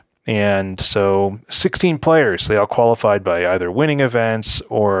weekend. And so 16 players, they all qualified by either winning events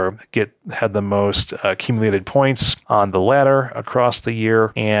or had the most accumulated points on the ladder across the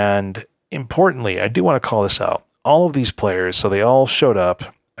year. And importantly, I do want to call this out. All of these players, so they all showed up.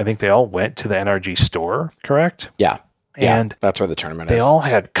 I think they all went to the NRG store, correct? Yeah. And that's where the tournament is. They all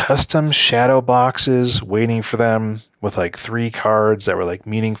had custom shadow boxes waiting for them with like 3 cards that were like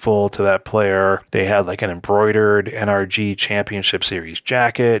meaningful to that player. They had like an embroidered NRG Championship Series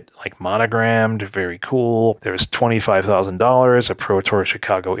jacket, like monogrammed, very cool. There was $25,000, a Pro Tour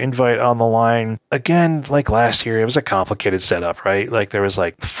Chicago invite on the line. Again, like last year, it was a complicated setup, right? Like there was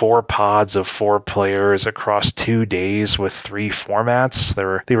like 4 pods of 4 players across 2 days with 3 formats.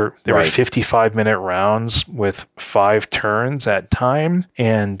 They were 55-minute rounds with 5 turns at time.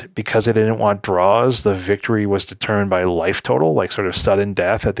 And because they didn't want draws, the victory was determined by life total, like sort of sudden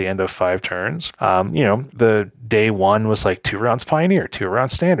death at the end of 5 turns. The day 1 was like 2 rounds Pioneer, 2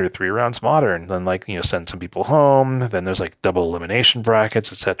 rounds Standard, 3 rounds Modern, then like, send some people home. Then there's like double elimination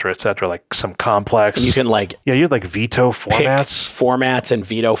brackets, et cetera, like some complex. And you can like, you had like veto formats and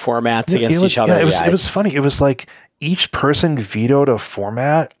veto formats against each other. It was funny. It was like each person vetoed a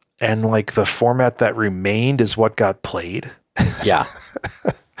format, and like the format that remained is what got played. Yeah.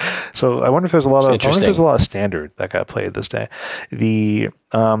 So I wonder if there's a lot of Standard that got played this day.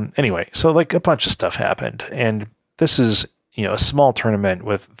 Anyway, so like a bunch of stuff happened, and this is a small tournament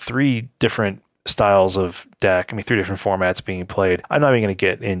with 3 different styles of deck. I mean, 3 different formats being played. I'm not even going to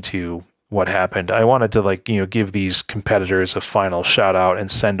get into what happened. I wanted to give these competitors a final shout out and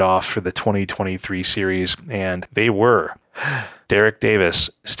send off for the 2023 series, and they were Derek Davis,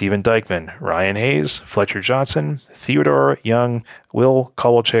 Steven Dykman, Ryan Hayes, Fletcher Johnson, Theodore Young, Will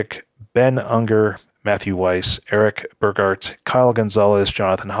Kowalczyk, Ben Unger, Matthew Weiss, Eric Burgart, Kyle Gonzalez,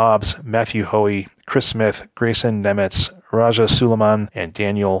 Jonathan Hobbs, Matthew Hoey, Chris Smith, Grayson Nemitz, Raja Suleiman, and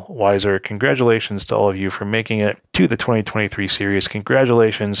Daniel Weiser. Congratulations to all of you for making it to the 2023 series.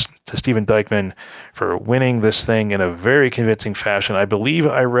 Congratulations to Steven Dykman for winning this thing in a very convincing fashion. I believe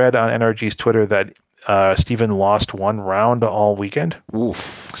I read on NRG's Twitter that Steven lost one round all weekend.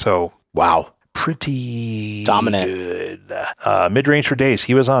 Oof. So, wow. Pretty dominant. Good. Mid-range for days.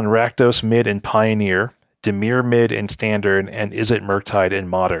 He was on Rakdos mid and Pioneer, Demir mid and Standard, and Izzet Murktide in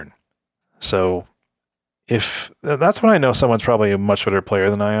Modern. So that's when I know someone's probably a much better player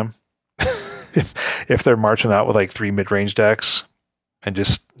than I am. if they're marching out with like 3 mid-range decks and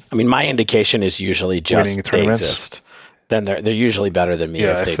just... I mean, my indication is usually just they exist. Then they're usually better than me.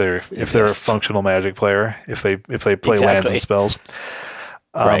 Yeah, if they're a functional Magic player, if they play lands and spells.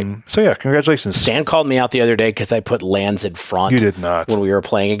 Right. So yeah, congratulations. Stan called me out the other day because I put lands in front. You did not. When we were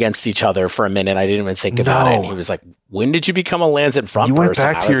playing against each other for a minute, I didn't even think about it. And he was like, "When did you become a lands in front person?" You went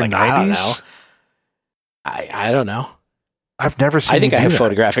back to your 90s? I don't know. I've never seen. I think I have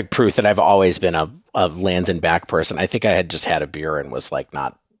photographic proof that I've always been a lands in back person. I think I had just had a beer and was like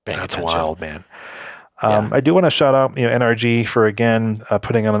not paying attention. That's wild, man. I do want to shout out, NRG for again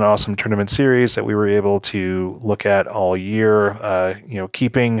putting on an awesome tournament series that we were able to look at all year.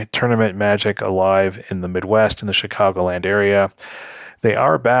 Keeping tournament Magic alive in the Midwest in the Chicagoland area. They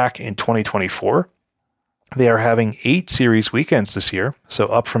are back in 2024. They are having 8 series weekends this year, so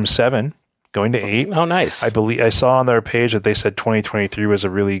up from 7, going to 8. Oh, nice! I believe I saw on their page that they said 2023 was a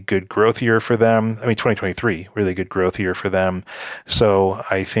really good growth year for them. 2023 really good growth year for them. So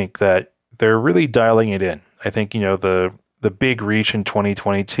I think that they're really dialing it in. I think, the big reach in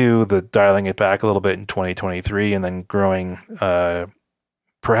 2022, the dialing it back a little bit in 2023, and then growing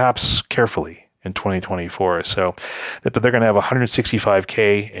perhaps carefully in 2024. So but they're going to have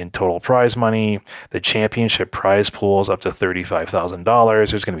 $165K in total prize money. The championship prize pool is up to $35,000.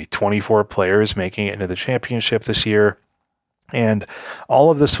 There's going to be 24 players making it into the championship this year. And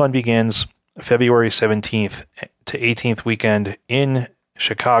all of this fun begins February 17th to 18th weekend in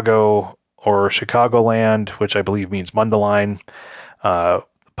Chicago, or Chicagoland, which I believe means Mundelein,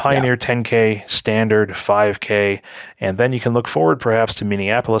 Pioneer 10K, Standard 5K, and then you can look forward perhaps to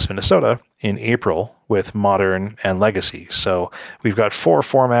Minneapolis, Minnesota in April with Modern and Legacy. So we've got 4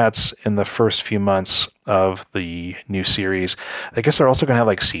 formats in the first few months of the new series. I guess they're also going to have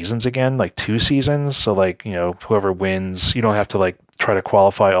like seasons again, like 2 seasons. So like, whoever wins, you don't have to like try to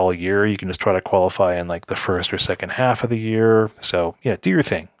qualify all year. You can just try to qualify in like the first or second half of the year. So yeah, do your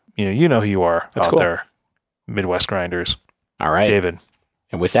thing. You know who you are. That's out cool. There. Midwest Grinders. All right. David.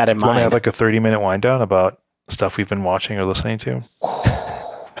 And with that in mind, want to have like a 30-minute wind down about stuff we've been watching or listening to?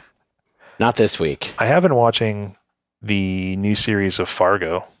 Not this week. I have been watching the new series of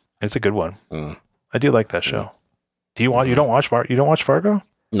Fargo. It's a good one. I do like that show. Do you want? You don't watch Fargo?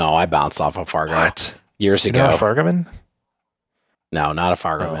 No, I bounced off of Fargo. What? Years ago. You're not a Fargoman? No, not a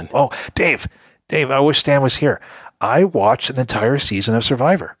Fargoman. Oh, Dave, I wish Stan was here. I watched an entire season of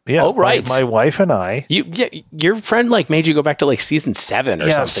Survivor. Yeah. Oh, right. My wife and I. Your friend made you go back to like season 7 or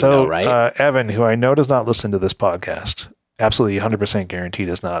something, though, right? Evan, who I know does not listen to this podcast, absolutely 100% guaranteed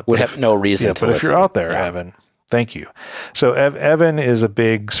does not. Would have no reason to listen. But if you're out there, Evan, thank you. So Evan is a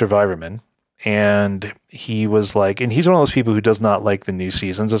big Survivorman. And he was like, and he's one of those people who does not like the new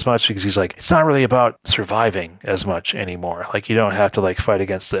seasons as much because he's like, it's not really about surviving as much anymore. Like you don't have to like fight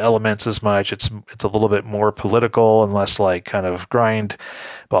against the elements as much. It's a little bit more political and less like kind of grind,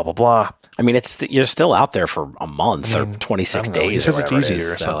 blah, blah, blah. I mean, you're still out there for a month or 26 days. He says it's easier or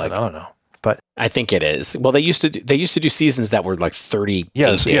something. I don't know. But I think it is. Well, they used to do seasons that were like 38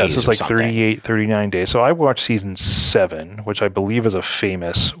 days. Yeah, so it's like 38, 39 days. So I watched season 7, which I believe is a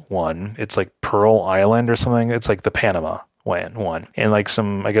famous one. It's like Pearl Island or something. It's like the Panama one. And like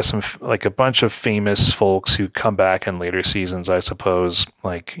some like a bunch of famous folks who come back in later seasons, I suppose,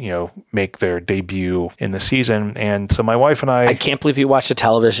 like, make their debut in the season. And so my wife and I can't believe you watched a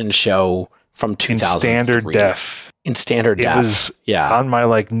television show from 2003. In standard def. In standard def. It was on my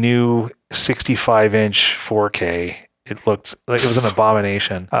like new 65-inch 4K. It looked like it was an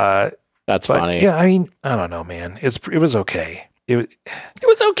abomination. That's funny. Yeah, I mean, I don't know, man. It was okay. It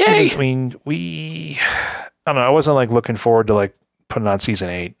was okay. I mean, I don't know. I wasn't like looking forward to like putting on season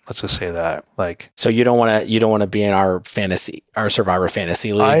 8. Let's just say that. Like, so you don't want to be in our Survivor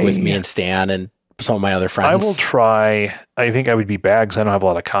fantasy league with me and Stan and some of my other friends. I will try. I think I would be bad because I don't have a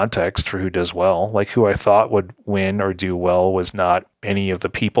lot of context for who does well. Like who I thought would win or do well was not any of the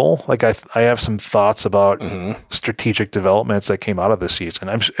people. Like I have some thoughts about strategic developments that came out of this season.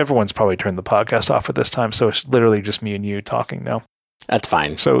 Everyone's probably turned the podcast off at this time, so it's literally just me and you talking now. That's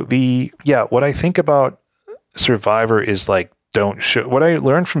fine. So what I think about Survivor is like don't show. What I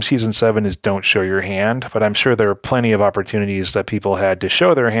learned from season 7 is don't show your hand, but I'm sure there are plenty of opportunities that people had to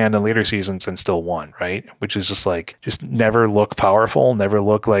show their hand in later seasons and still won, right? Which is just like, just never look powerful, never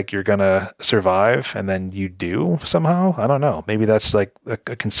look like you're going to survive, and then you do somehow. I don't know. Maybe that's like a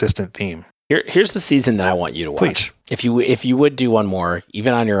consistent theme. Here's the season that I want you to watch. Please. If you would do one more,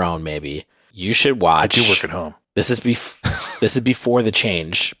 even on your own, maybe you should watch. I do work at home. This is before the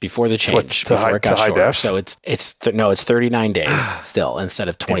change. Before it got high short. def? So it's 39 days still instead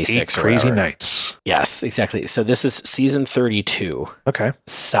of 26. And 8 crazy or nights. Yes, exactly. So this is season 32. Okay.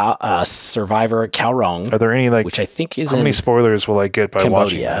 Survivor Khao Rong. Are there any which I think is how many spoilers will I get by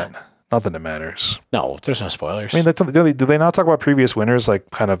watching Cambodia. that? Not that it matters. No, there's no spoilers. I mean, do they not talk about previous winners like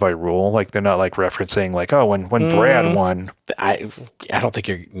kind of by rule? Like they're not like referencing like, oh, when Brad won. I don't think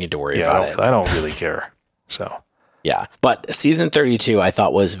you need to worry about it. I don't really care. So. Yeah. But season 32 I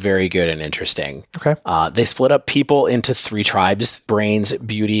thought was very good and interesting. Okay. They split up people into 3 tribes, brains,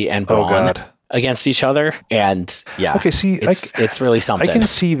 beauty, and brawn against each other. And yeah. Okay, see, it's really something. I can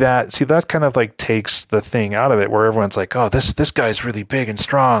see that. See, that kind of like takes the thing out of it where everyone's like, oh, this guy's really big and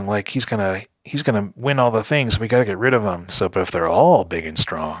strong. Like he's gonna win all the things. We got to get rid of him. So, but if they're all big and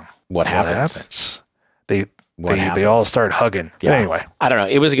strong, what happens? They all start hugging. Yeah. Anyway, I don't know.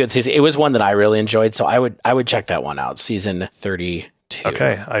 It was a good season. It was one that I really enjoyed. So I would check that one out. Season 32.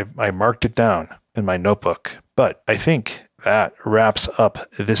 Okay. I marked it down in my notebook, but I think that wraps up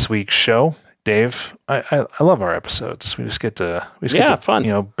this week's show. Dave, I love our episodes. We just get to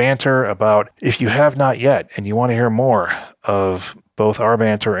fun. Banter about, if you have not yet and you want to hear more of both our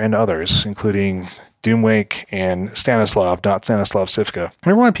banter and others, including Doomwake and Stanislav, not Stanislav Sivka.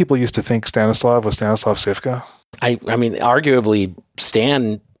 Remember when people used to think Stanislav was Stanislav Sivka? I mean, arguably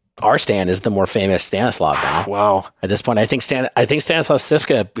our Stan is the more famous Stanislav now. Wow. At this point, I think Stanislav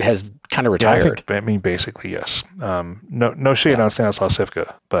Sivka has kind of retired. I mean, basically, yes. No shade on Stanislav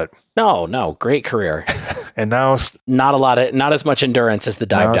Sivka, but no, great career. And now not as much endurance as the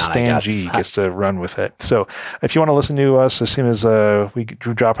dive down. Stan I guess. G gets to run with it. So if you want to listen to us as soon as we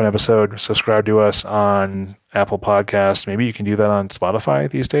drop an episode, subscribe to us on Apple Podcasts. Maybe you can do that on Spotify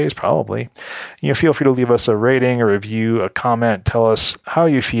these days. Probably. Feel free to leave us a rating, a review, a comment. Tell us how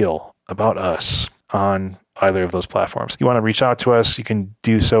you feel about us on either of those platforms. You want to reach out to us, you can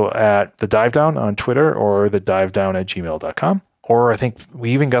do so at The Dive Down on Twitter or thedivedown@gmail.com. Or I think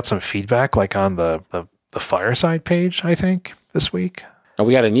we even got some feedback like on the Fireside page, I think, this week. Oh,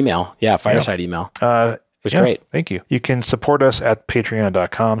 we got an email. Yeah, Fireside email. It was great. Thank you. You can support us at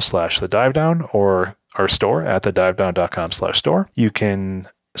patreon.com/thedivedown or our store at thedivedown.com/store. You can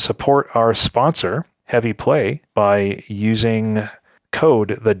support our sponsor, Heavy Play, by using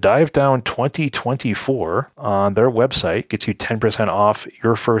code TheDiveDown2024 on their website. Gets you 10% off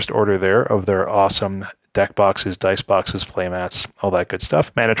your first order there of their awesome deck boxes, dice boxes, playmats, all that good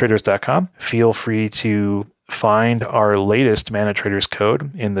stuff. ManaTraders.com. Feel free to find our latest Mana Traders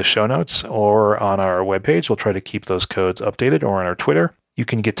code in the show notes or on our webpage. We'll try to keep those codes updated, or on our Twitter. You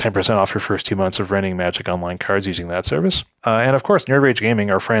can get 10% off your first 2 months of renting Magic Online cards using that service. And of course, Nerd Rage Gaming,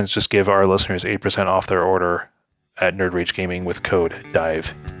 our friends, just give our listeners 8% off their order at Nerd Rage Gaming with code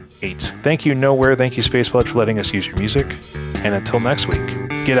DIVE8. Thank you, Nowhere. Thank you, Spaceblood, for letting us use your music. And until next week,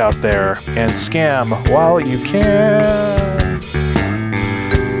 get out there and scam while you can.